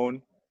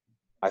unknown,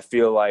 I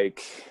feel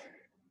like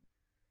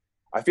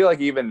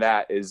even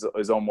that is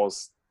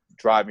almost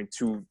driving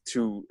too,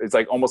 it's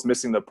like almost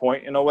missing the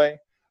point in a way.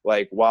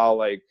 Like, while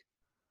like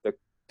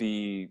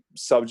the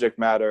subject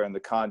matter and the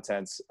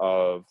contents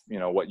of, you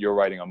know, what you're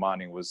writing,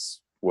 Amani,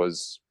 was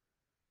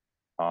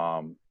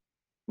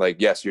like,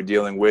 yes, you're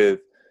dealing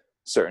with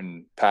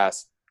certain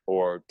past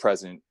or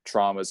present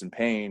traumas and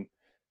pain,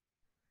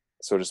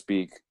 so to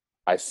speak.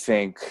 I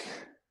think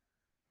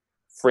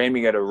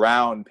framing it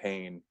around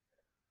pain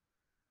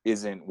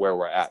isn't where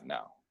we're at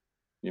now.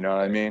 You know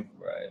what I mean?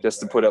 Right.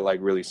 Just to put it like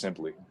really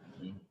simply.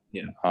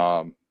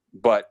 Yeah.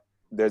 But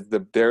there's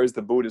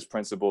the Buddhist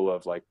principle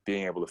of like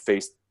being able to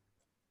face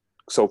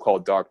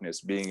so-called darkness,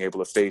 being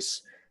able to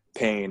face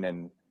pain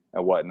and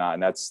whatnot.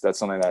 And that's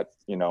something that,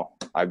 you know,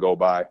 I go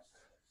by.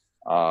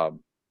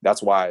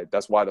 That's why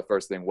the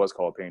first thing was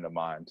called Pain of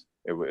Mind.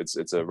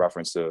 It's a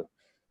reference to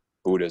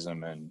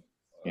Buddhism and,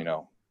 you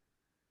know,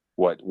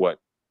 what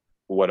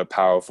a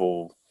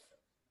powerful,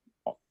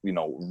 you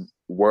know,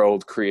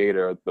 world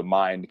creator the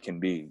mind can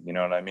be. You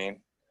know what I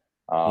mean?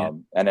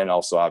 And then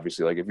also,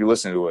 obviously, like, if you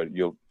listen to it,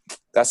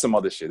 that's some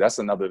other shit. That's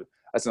another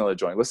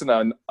joint. Listen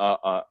to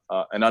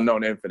an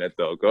Unknown Infinite,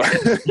 though. Go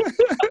ahead.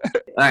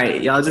 All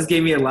right, y'all just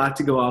gave me a lot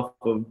to go off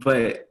of,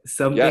 but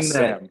something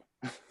that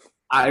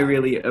I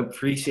really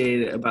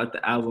appreciated about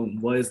the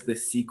album was the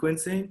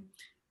sequencing.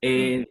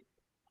 And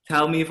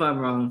tell me if I'm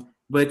wrong,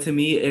 but to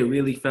me, it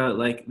really felt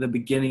like the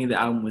beginning of the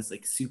album was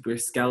like super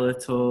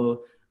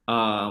skeletal,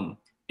 and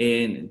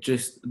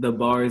just the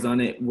bars on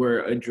it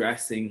were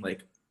addressing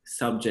like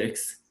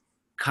subjects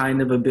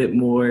kind of a bit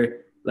more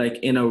like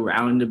in a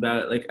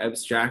roundabout, like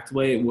abstract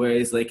way.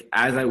 Whereas like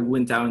as I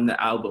went down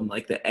the album,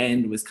 like the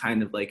end was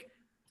kind of like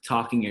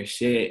talking your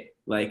shit,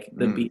 like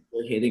the beats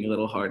were hitting a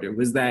little harder.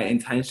 Was that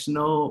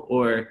intentional,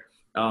 or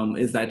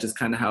is that just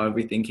kind of how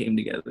everything came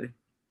together?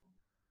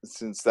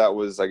 Since that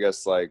was, I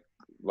guess, like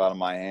out of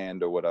my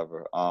hand or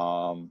whatever.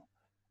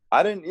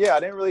 I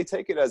didn't really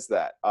take it as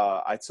that.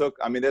 I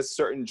mean, there's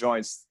certain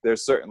joints,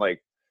 there's certain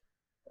like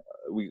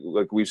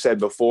we've said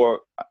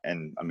before,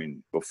 and I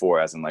mean before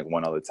as in like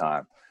one other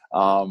time.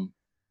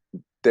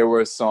 There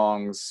was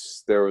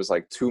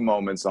like two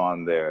moments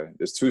on there.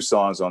 There's two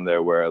songs on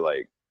there where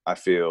like I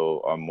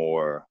feel are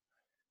more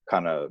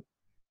kind of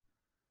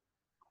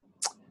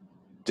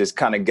just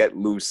kind of get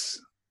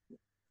loose,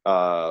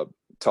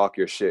 talk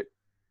your shit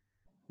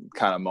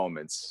kind of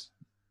moments.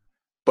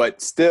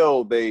 But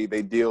still, they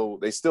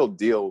still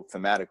deal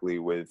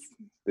thematically with.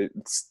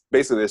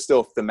 Basically, they're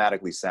still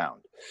thematically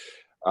sound.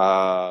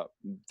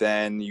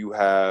 Then you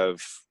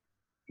have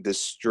this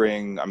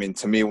string. I mean,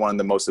 to me, one of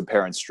the most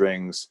apparent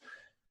strings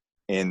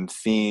in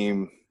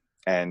theme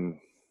and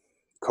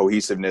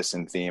cohesiveness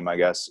in theme, I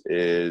guess,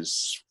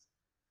 is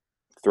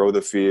 "Throw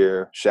the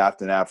Fear,"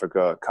 "Shaft in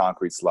Africa,"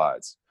 "Concrete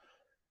Slides."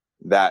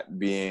 That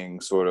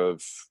being sort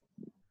of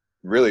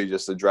really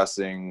just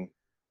addressing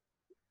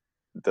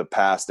the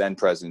past and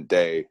present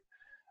day,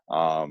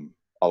 a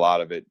lot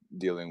of it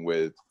dealing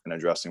with and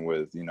addressing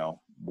with, you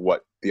know,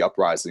 what the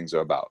uprisings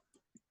are about.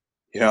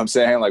 You know what I'm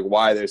saying? Like,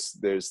 why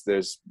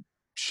there's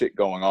shit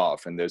going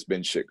off, and there's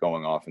been shit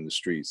going off in the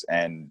streets,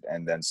 and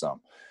then some.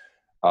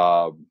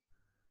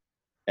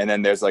 And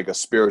then there's like a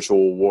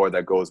spiritual war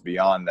that goes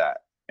beyond that,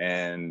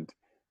 and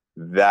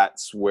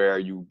that's where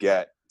you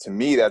get. To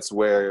me, that's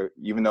where,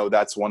 even though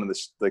that's one of the,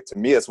 like, to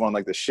me, it's one of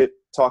like the shit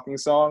talking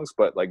songs,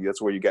 but like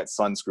that's where you get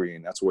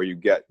Sunscreen, that's where you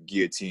get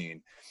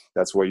Guillotine,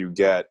 that's where you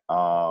get,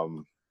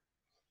 you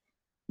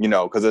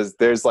know, because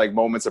there's like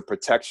moments of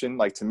protection.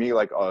 Like, to me,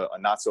 like a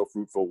Not So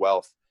Fruitful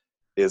Wealth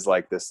is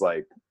like this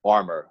like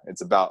armor. It's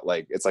about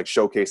like, it's like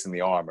showcasing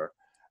the armor.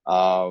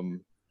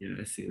 Yeah,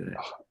 I see that.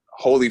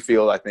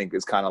 Holyfield, I think,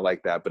 is kind of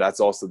like that, but that's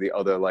also the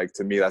other, like,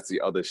 to me, that's the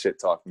other shit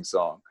talking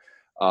song.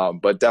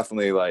 But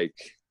definitely like,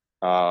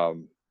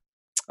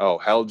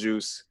 Hell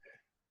Juice.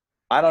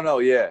 I don't know.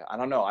 Yeah, I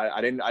don't know.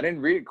 I didn't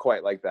read it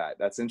quite like that.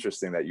 That's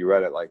interesting that you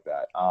read it like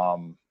that.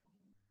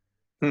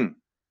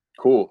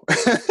 Cool.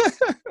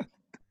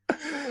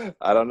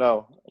 I don't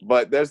know,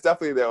 but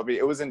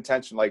it was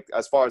intention, like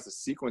as far as the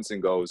sequencing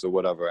goes or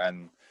whatever,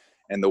 and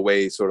the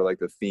way sort of like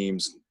the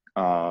themes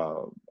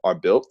are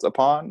built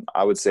upon.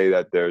 I would say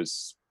that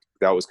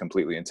that was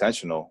completely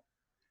intentional.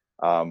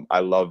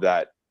 I love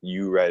that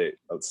you read it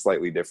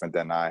slightly different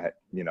than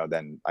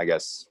than I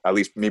guess, at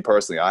least me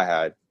personally, I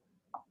had.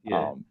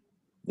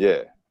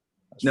 Yeah.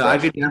 That's No, I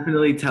fresh. could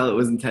definitely tell it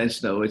was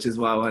intentional, which is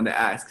why I wanted to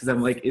ask. Because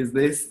I'm like, is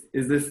this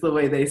the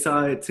way they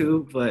saw it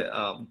too? But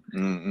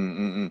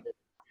Mm-mm-mm-mm.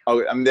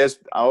 Oh, I mean,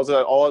 all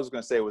I was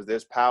gonna say was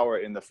there's power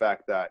in the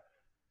fact that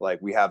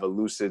like we have a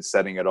Lucid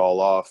setting it all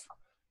off.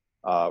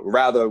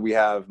 Rather, we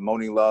have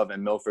Moni Love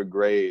and Milford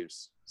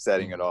Graves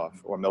setting it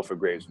off, or Milford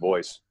Graves'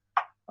 voice.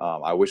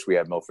 I wish we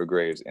had Milford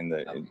Graves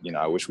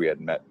I wish we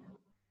had met.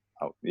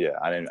 Oh, yeah,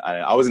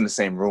 I was in the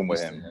same room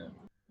with him.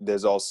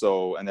 There's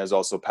also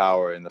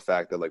power in the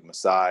fact that like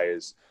Masai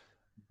is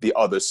the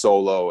other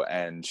solo,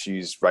 and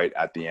she's right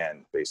at the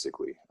end,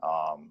 basically.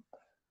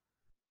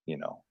 You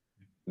know,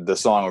 the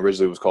song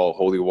originally was called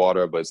Holy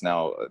Water, but it's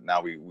now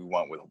we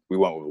went with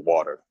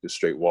water, just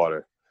straight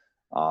water.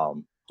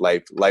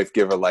 Life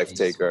giver, life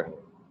taker.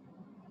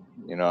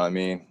 You know what I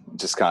mean?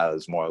 Just kind of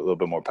is a little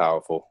bit more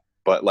powerful.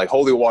 But like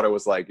Holy Water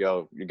was like,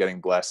 yo, you're getting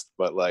blessed.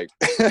 But like,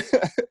 I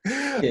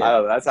don't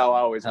know. That's how I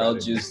always Hell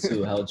read it. Juice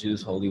too. Hell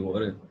Juice, Holy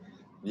Water.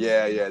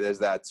 Yeah. There's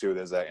that too.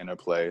 There's that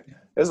interplay.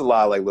 There's a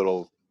lot of like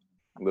little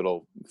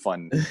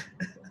fun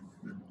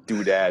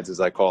doodads, as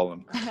I call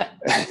them.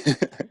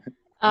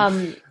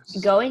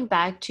 Going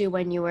back to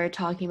when you were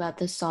talking about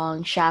the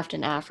song Shaft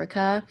in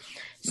Africa,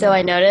 so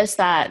I noticed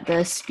that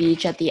the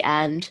speech at the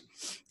end,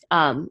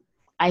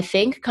 I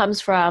think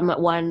comes from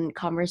one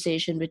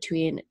conversation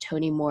between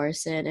Toni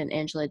Morrison and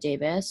Angela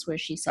Davis, where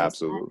she says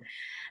Absolutely.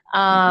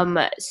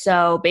 that.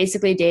 So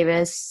basically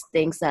Davis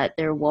thinks that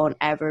there won't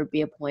ever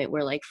be a point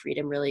where like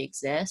freedom really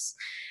exists.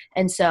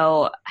 And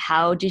so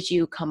how did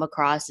you come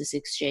across this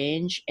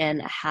exchange,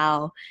 and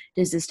how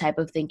does this type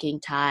of thinking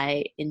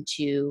tie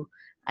into,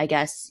 I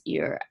guess,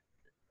 your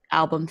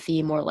album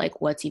theme, or like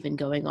what's even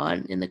going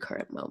on in the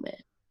current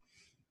moment?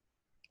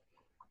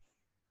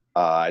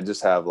 I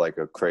just have like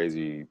a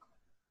crazy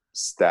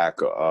stack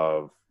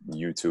of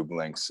YouTube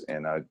links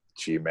in a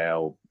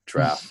Gmail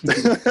draft,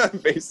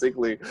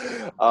 basically.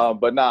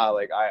 But nah,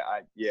 like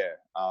I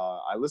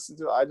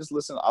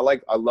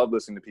love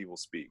listening to people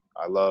speak.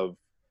 I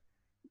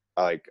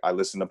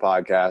listen to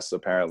podcasts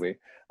apparently.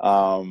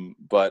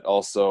 But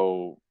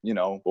also,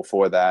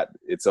 before that,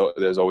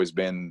 there's always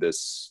been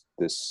this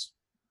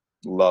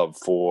love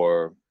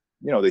for,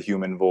 the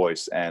human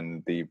voice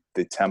and the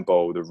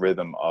tempo, the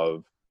rhythm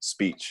of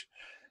speech.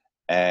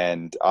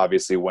 And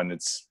obviously when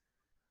it's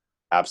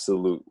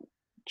absolute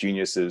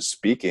geniuses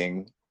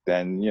speaking,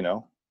 then,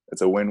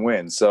 it's a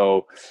win-win.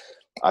 So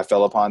I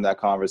fell upon that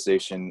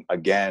conversation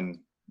again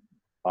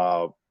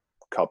a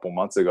couple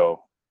months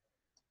ago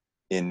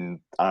I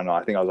don't know,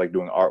 I think I was like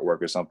doing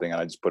artwork or something,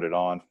 and I just put it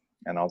on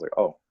and I was like,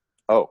 oh,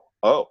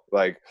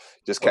 like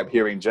just kept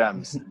hearing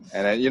gems.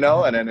 And then,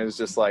 and then it's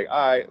just like,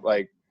 all right,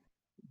 like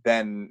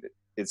then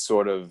it's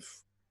sort of,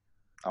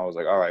 I was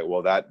like, all right,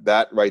 well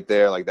that right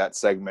there, like that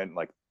segment,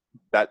 like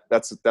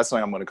that's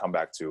something I'm going to come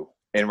back to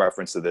in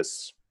reference to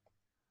this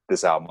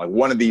album. Like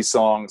one of these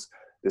songs,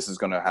 this is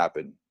going to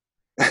happen.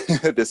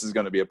 This is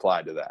going to be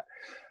applied to that.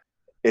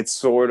 It's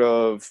sort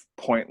of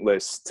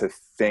pointless to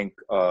think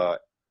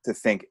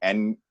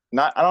and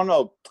not, I don't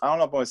know if I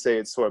want to say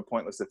it's sort of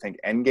pointless to think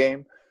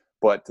endgame,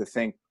 but to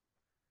think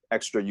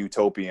extra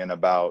utopian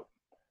about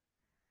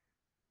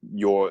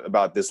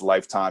this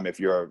lifetime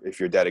if you're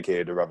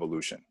dedicated to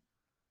revolution.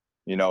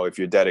 If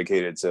you're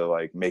dedicated to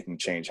like making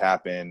change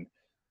happen,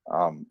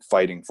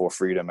 fighting for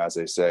freedom, as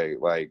they say,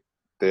 like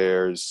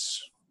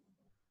there's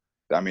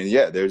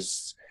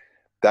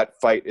that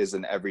fight is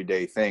an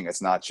everyday thing.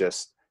 It's not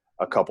just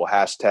a couple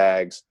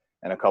hashtags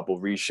and a couple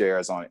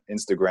reshares on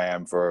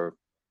Instagram for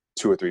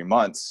 2 or 3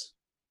 months,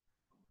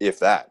 if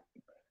that.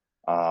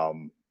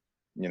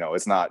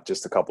 It's not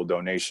just a couple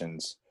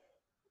donations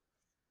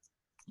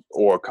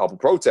or a couple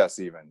protests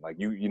even. Like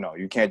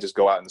you can't just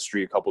go out in the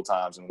street a couple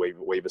times and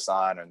wave a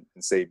sign and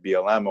say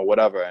BLM or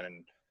whatever,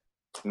 and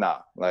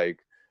like,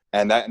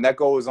 and that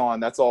goes on.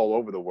 That's all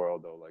over the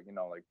world though. Like,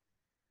 like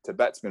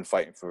Tibet's been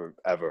fighting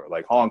forever.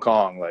 Like Hong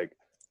Kong, like,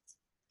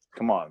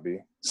 come on, B.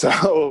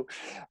 So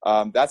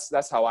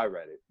that's how I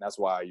read it. That's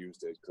why I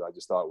used it, because I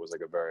just thought it was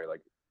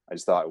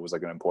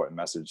like an important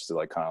message to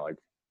like kind of like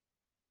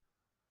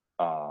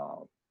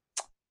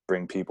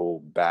bring people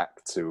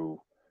back to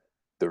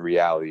the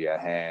reality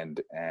at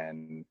hand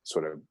and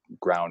sort of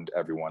ground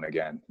everyone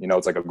again.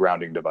 It's like a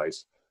grounding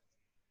device.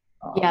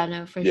 Yeah,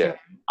 no, for sure.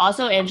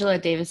 Also, Angela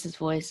Davis's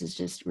voice is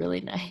just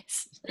really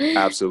nice.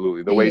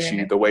 Absolutely, the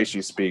way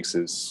she speaks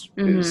is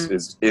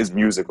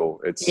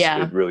musical. It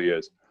really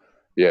is.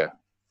 Yeah,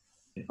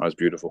 that was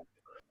beautiful.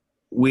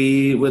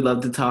 We would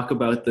love to talk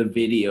about the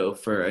video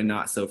for A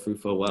Not So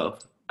Fruitful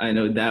Wealth. I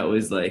know that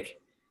was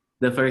like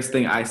the first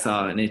thing I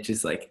saw, and it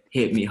just like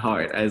hit me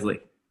hard. I was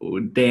like, oh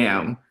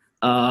damn.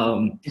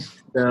 So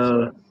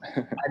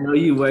I know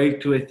you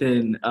worked with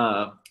an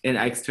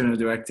external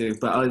director,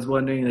 but I was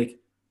wondering, like,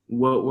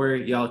 what were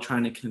y'all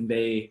trying to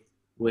convey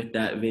with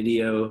that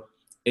video?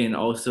 And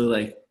also,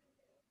 like,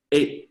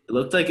 it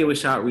looked like it was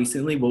shot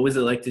recently. What was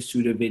it like to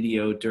shoot a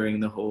video during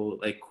the whole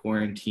like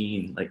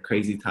quarantine, like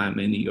crazy time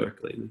in New York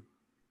lately?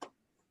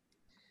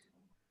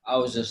 I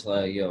was just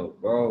like, yo,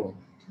 bro,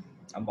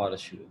 I'm about to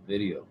shoot a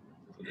video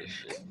for this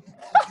shit.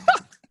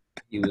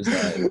 He was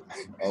like,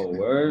 "Oh,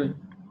 word."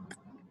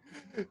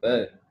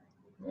 But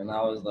and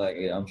I was like,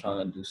 "Yeah, I'm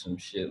trying to do some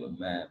shit with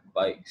mad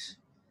bikes."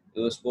 It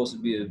was supposed to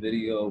be a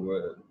video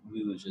where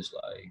we was just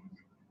like,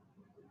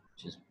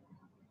 just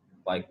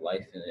bike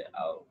lifing it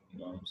out. You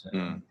know what I'm saying?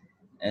 Mm.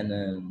 And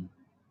then,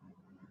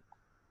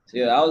 so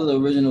yeah, that was the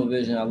original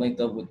vision. I linked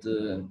up with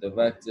the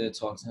director,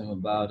 talked to him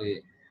about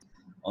it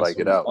Bike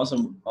it out.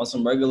 on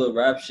some regular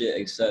rap shit,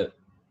 except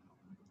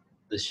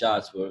the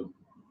shots were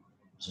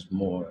just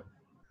more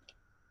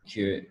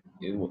curated.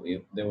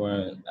 They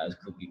weren't as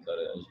cookie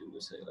cutter as you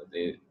would say. Like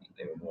they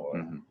were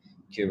more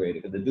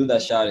curated. But the dude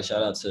that shot it,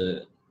 shout out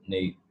to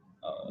Nate.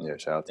 Yeah,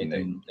 shout out to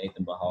Nate.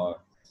 Nathan Bahar.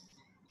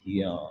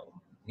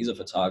 He's a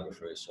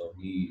photographer, so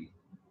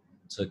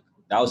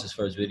that was his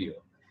first video.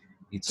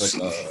 He took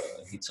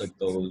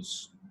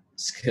those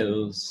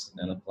skills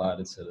and applied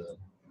it to the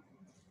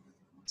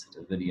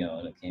video,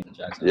 and it came to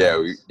Jackson.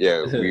 We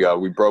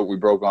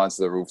broke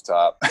onto the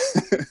rooftop. I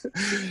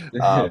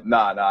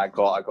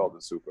called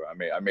the super. I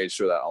made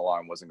sure that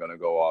alarm wasn't gonna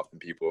go off and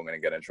people were gonna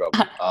get in trouble.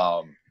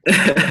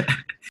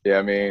 Yeah,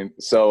 I mean,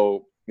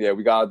 so yeah,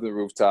 we got to the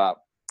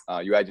rooftop.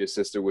 You had your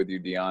sister with you,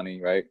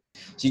 Deani, right?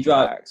 She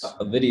dropped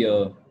a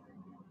video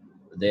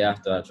the day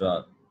after I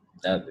dropped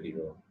that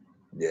video.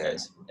 Yeah,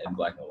 in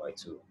black and white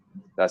too.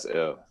 That's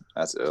ill.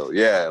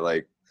 Yeah,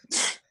 like,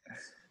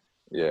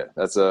 yeah,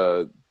 that's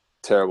a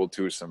terrible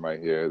twosome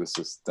right here.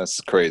 That's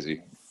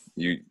crazy.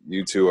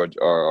 You two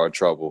are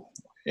trouble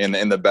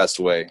in the best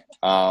way.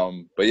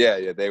 But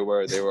yeah, they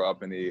were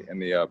up in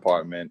the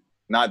apartment,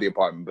 not the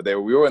apartment, but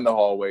we were in the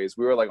hallways.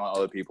 We were like on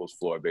other people's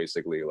floor,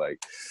 basically,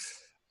 like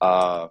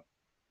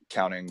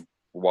counting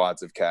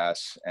wads of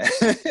cash and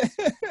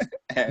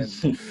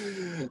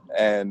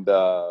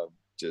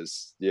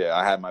just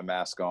I had my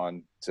mask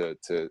on to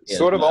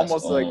sort of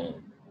almost on. Like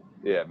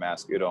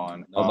mask it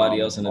on.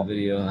 Nobody else in the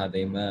video had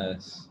their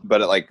masks,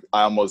 but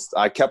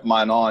I kept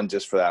mine on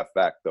just for that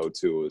fact though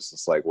too. It's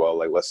just like, well,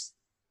 like let's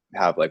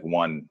have like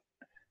one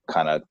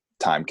kind of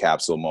time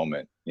capsule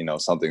moment,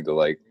 something to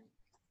like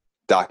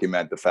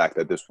document the fact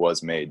that this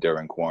was made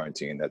during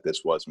quarantine, that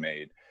this was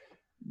made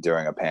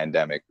during a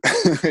pandemic.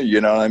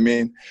 You know what I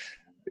mean?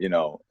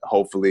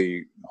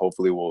 Hopefully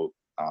we'll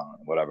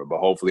whatever, but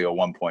hopefully at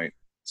one point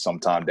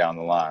sometime down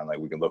the line, like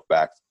we can look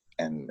back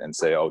and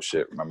say, oh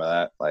shit, remember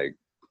that? Like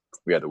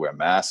we had to wear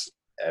masks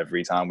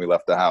every time we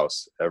left the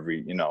house, blah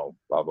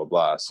blah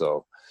blah.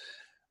 So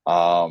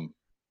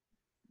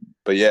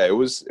but yeah, it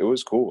was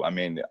cool. I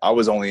mean, I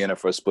was only in it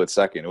for a split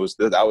second.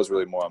 That was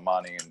really more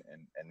Amani and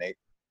Nate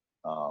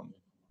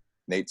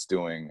Nate's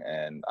doing,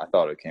 and I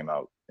thought it came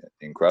out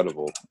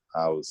incredible.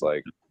 I was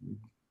like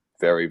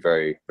very,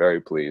 very,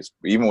 very pleased.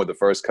 Even with the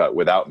first cut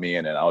without me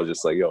in it, I was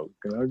just like, yo,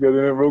 can I get in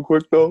it real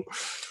quick though?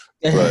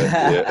 But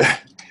yeah.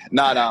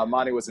 Nah,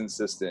 Monty was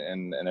insistent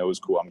and it was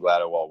cool. I'm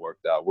glad it all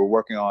worked out. We're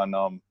working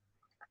on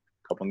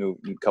couple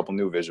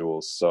new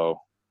visuals, so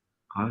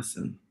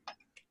awesome.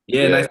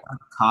 Yeah, and I saw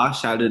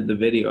Kosh shouted the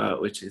video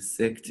out, which is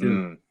sick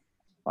too.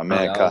 My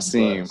man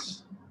Kasim.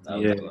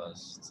 Yeah,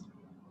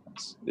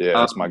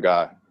 that's my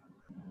guy.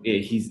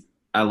 Yeah,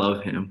 I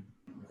love him.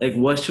 Like,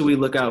 what should we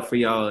look out for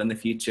y'all in the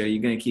future? Are you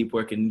gonna keep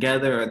working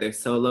together? Are there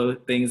solo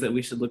things that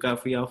we should look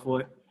out for y'all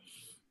for?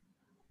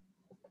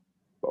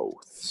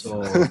 Both.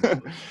 So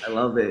I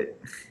love it.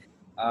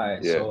 All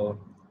right, so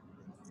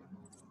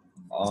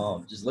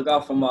just look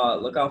out for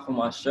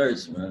my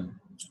shirts, man.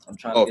 I'm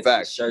trying to get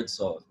these shirts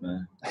off,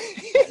 man.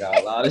 I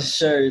got a lot of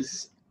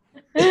shirts.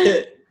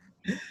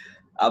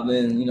 I've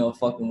been,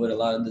 fucking with a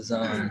lot of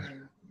designs.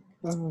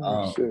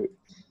 Shit.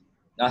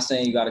 Not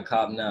saying you got to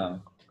cop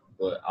now,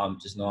 but I'm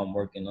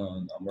working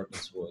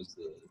towards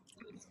the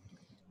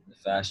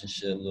fashion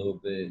shit a little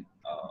bit.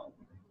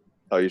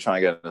 You're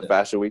trying to get in the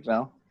fashion week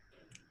now?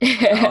 I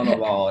don't know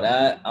about all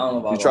that. I don't know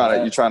about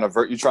you trying to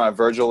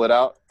Virgil it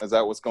out? Is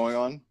that what's going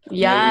on?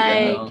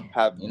 Yeah.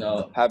 Have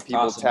people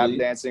possibly tap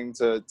dancing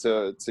to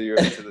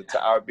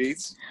our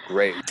beats?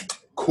 Great.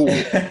 Cool.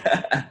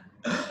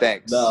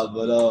 Thanks. No,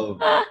 but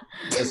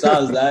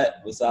besides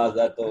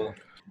that though,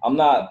 I'm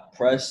not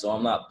pressed, so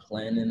I'm not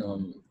planning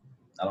on.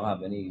 I don't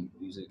have any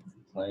music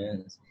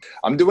plans.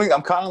 I'm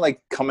kind of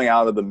like coming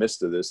out of the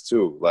mist of this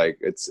too. Like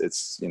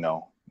it's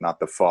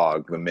not the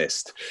fog, the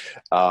mist.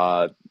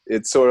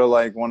 It's sort of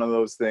like one of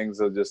those things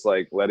of just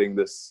like letting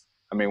this.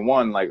 I mean,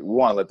 one, like we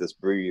want to let this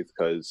breathe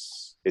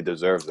because it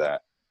deserves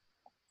that.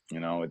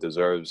 It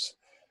deserves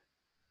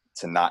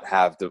to not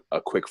have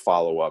a quick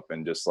follow up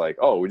and just like,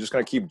 oh, we're just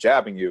gonna keep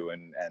jabbing you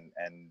and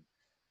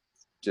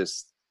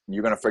just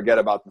you're gonna forget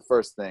about the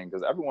first thing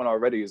because everyone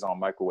already is on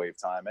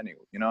microwave time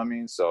anyway. You know what I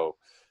mean? So,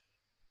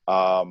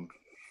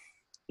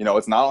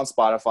 it's not on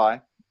Spotify.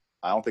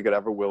 I don't think it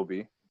ever will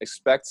be.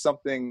 Expect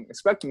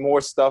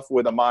more stuff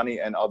with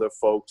Amani and other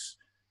folks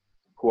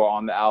who are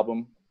on the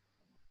album.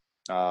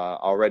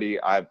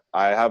 Already, I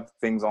have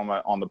things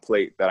on the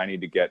plate that I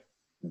need to get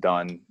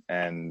done,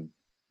 and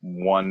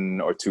one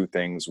or two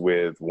things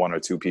with one or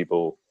two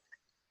people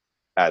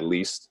at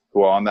least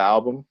who are on the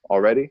album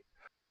already.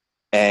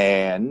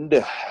 And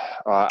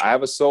I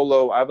have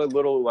a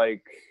little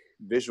like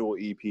visual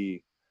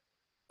EP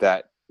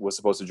that was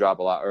supposed to drop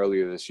a lot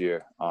earlier this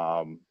year,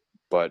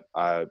 but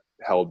I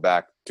held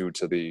back due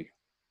to the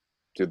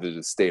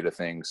state of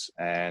things,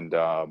 and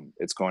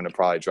it's going to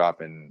probably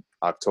drop in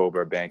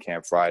October,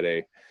 Bandcamp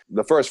Friday,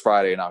 the first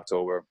Friday in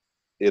October.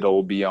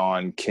 It'll be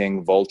on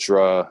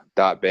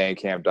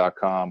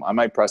kingvultra.bandcamp.com. I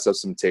might press up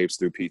some tapes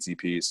through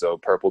PTP, so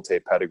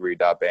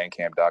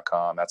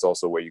purpletapepedigree.bandcamp.com. That's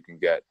also where you can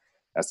get,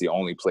 that's the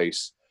only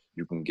place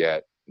you can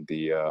get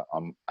the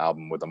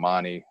album with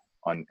Amani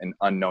on An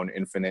Unknown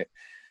Infinite.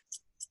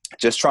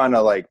 Just trying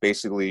to like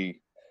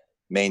basically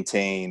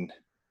maintain,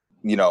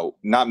 you know,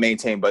 not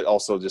maintain, but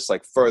also just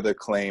like further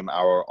claim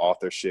our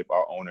authorship,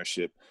 our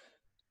ownership,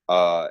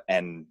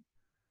 and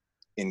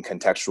in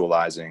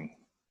contextualizing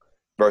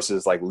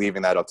versus like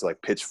leaving that up to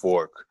like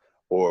Pitchfork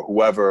or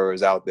whoever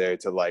is out there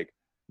to like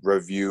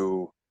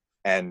review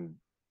and,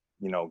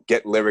 you know,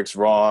 get lyrics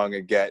wrong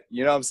and get,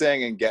 you know what I'm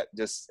saying? And get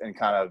just, and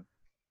kind of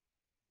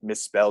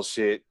misspell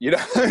shit, you know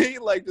what I mean?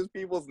 Like just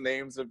people's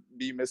names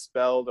be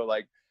misspelled or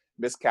like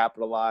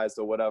miscapitalized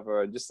or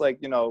whatever. And just like,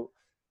 you know,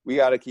 we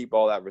got to keep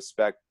all that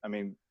respect. I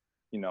mean,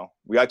 you know,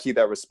 we got to keep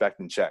that respect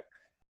in check.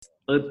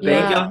 Well,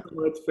 thank y'all so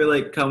much for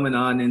like coming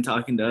on and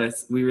talking to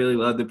us. We really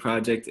love the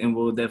project, and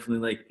we'll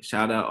definitely like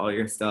shout out all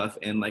your stuff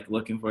and like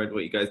looking forward to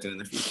what you guys do in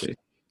the future.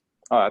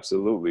 Oh,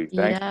 absolutely.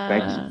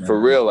 Thank you for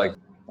real. Like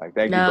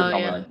thank you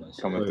for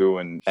coming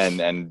through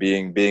and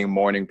being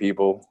morning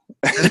people.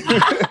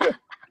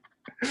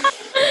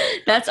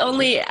 That's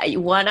only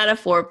 1 out of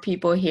 4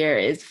 people here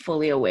is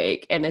fully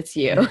awake, and it's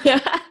you.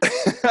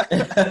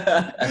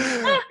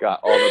 Got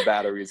all the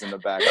batteries in the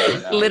back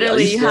right now.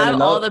 Literally, you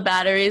have all the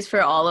batteries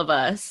for all of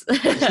us. You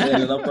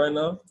standing up right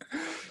now?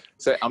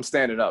 So I'm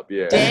standing up,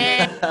 yeah.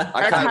 Damn,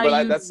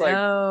 that's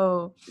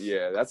know.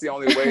 Yeah, that's the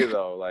only way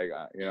though. Like,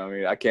 you know what I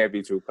mean? I can't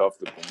be too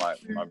comfortable.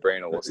 My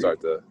brain will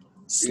start to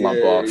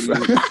slump off.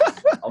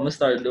 I'm gonna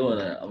start doing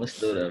that. I'm gonna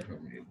steal that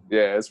from you.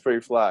 Yeah, it's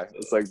pretty fly.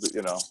 It's like,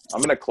 you know,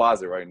 I'm in a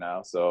closet right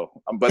now, so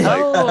but like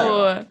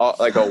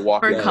like a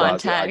walk-in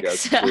closet, I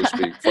guess, so to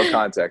speak. For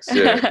context,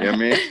 yeah, you know what I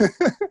mean?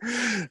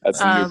 That's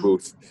a new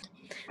booth.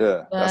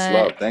 Yeah, that's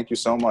love. Thank you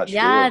so much.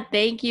 Yeah,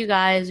 thank you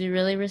guys. We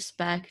really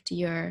respect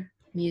your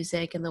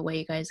music and the way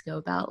you guys go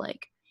about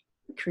like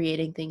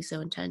creating things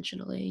so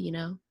intentionally, you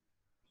know?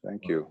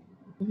 Thank you.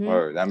 Mm-hmm.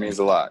 Word. That means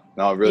a lot.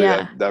 No,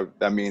 really,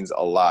 that means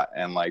a lot.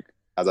 And like,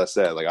 as I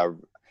said, like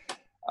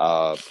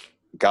I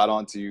got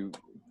onto you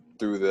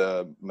through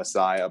the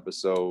Messiah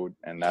episode,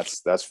 and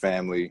that's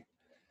family.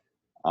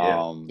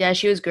 Yeah,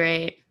 she was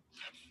great.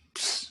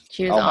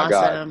 She was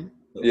awesome.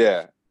 God.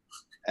 Yeah.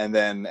 And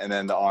then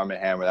the Arm &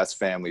 Hammer, that's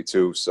family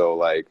too. So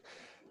like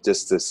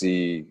just to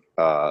see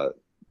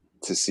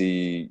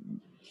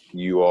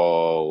you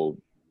all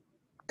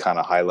kind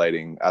of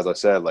highlighting, as I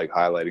said, like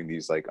highlighting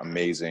these like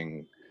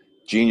amazing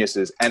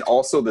geniuses, and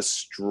also the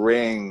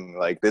string,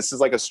 like this is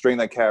like a string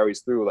that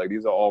carries through. Like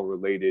these are all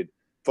related.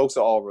 Folks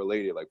are all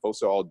related. Like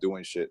folks are all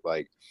doing shit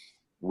like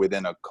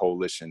within a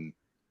coalition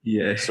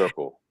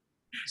circle.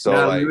 So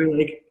like, we were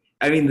like,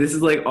 I mean, this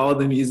is like all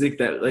the music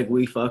that like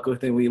we fuck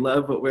with and we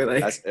love, but we're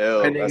like, that's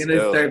ill. Are they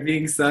gonna start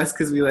being sus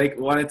because we like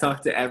want to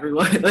talk to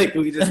everyone? Like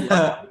we just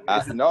love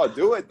no,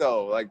 do it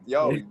though. Like,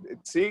 yo,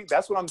 see,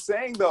 that's what I'm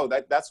saying though.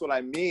 That's what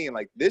I mean.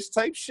 Like this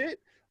type shit,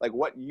 like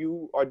what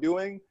you are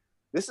doing,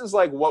 this is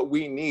like what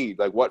we need.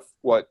 Like what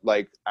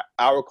like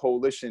our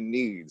coalition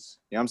needs.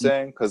 You know what I'm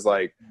saying? Because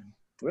like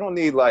we don't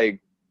need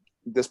like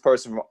this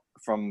person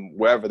from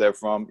wherever they're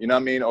from, you know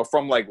what I mean? Or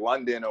from like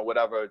London or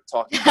whatever,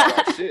 talking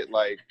about our shit,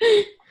 like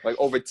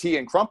over tea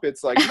and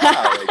crumpets, like, nah,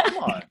 like,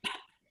 come on.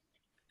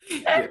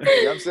 You know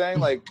what I'm saying?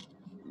 Like,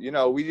 you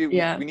know, we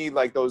need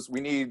like those, we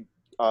need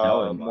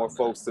more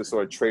folks to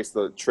sort of trace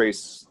the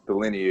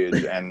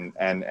lineage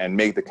and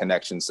make the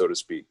connection, so to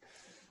speak.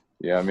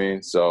 You know what I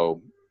mean?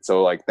 So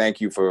like,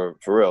 thank you for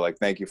real. Like,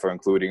 thank you for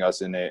including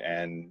us in it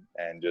and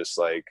just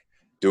like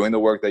doing the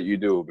work that you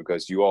do,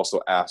 because you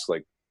also ask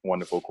like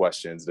wonderful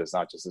questions. That's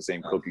not just the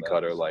same cookie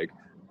cutter. Like,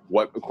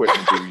 what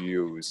equipment do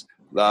you use?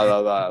 La la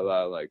la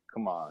la. Like,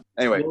 come on.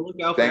 Anyway, we'll look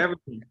out for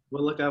everything.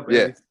 We'll look out for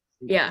everything.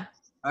 Yeah.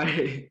 All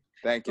right.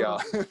 Thank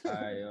y'all. All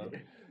right, yo.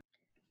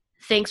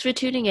 Thanks for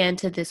tuning in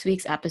to this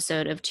week's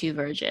episode of Two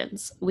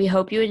Virgins. We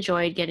hope you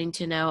enjoyed getting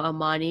to know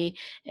Amani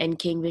and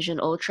King Vision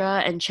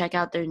Ultra, and check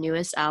out their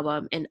newest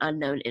album, An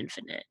Unknown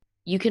Infinite.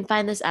 You can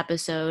find this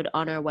episode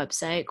on our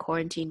website,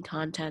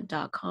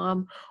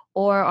 quarantinecontent.com,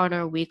 or on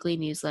our weekly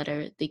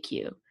newsletter, The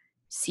Q.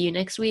 See you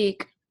next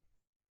week.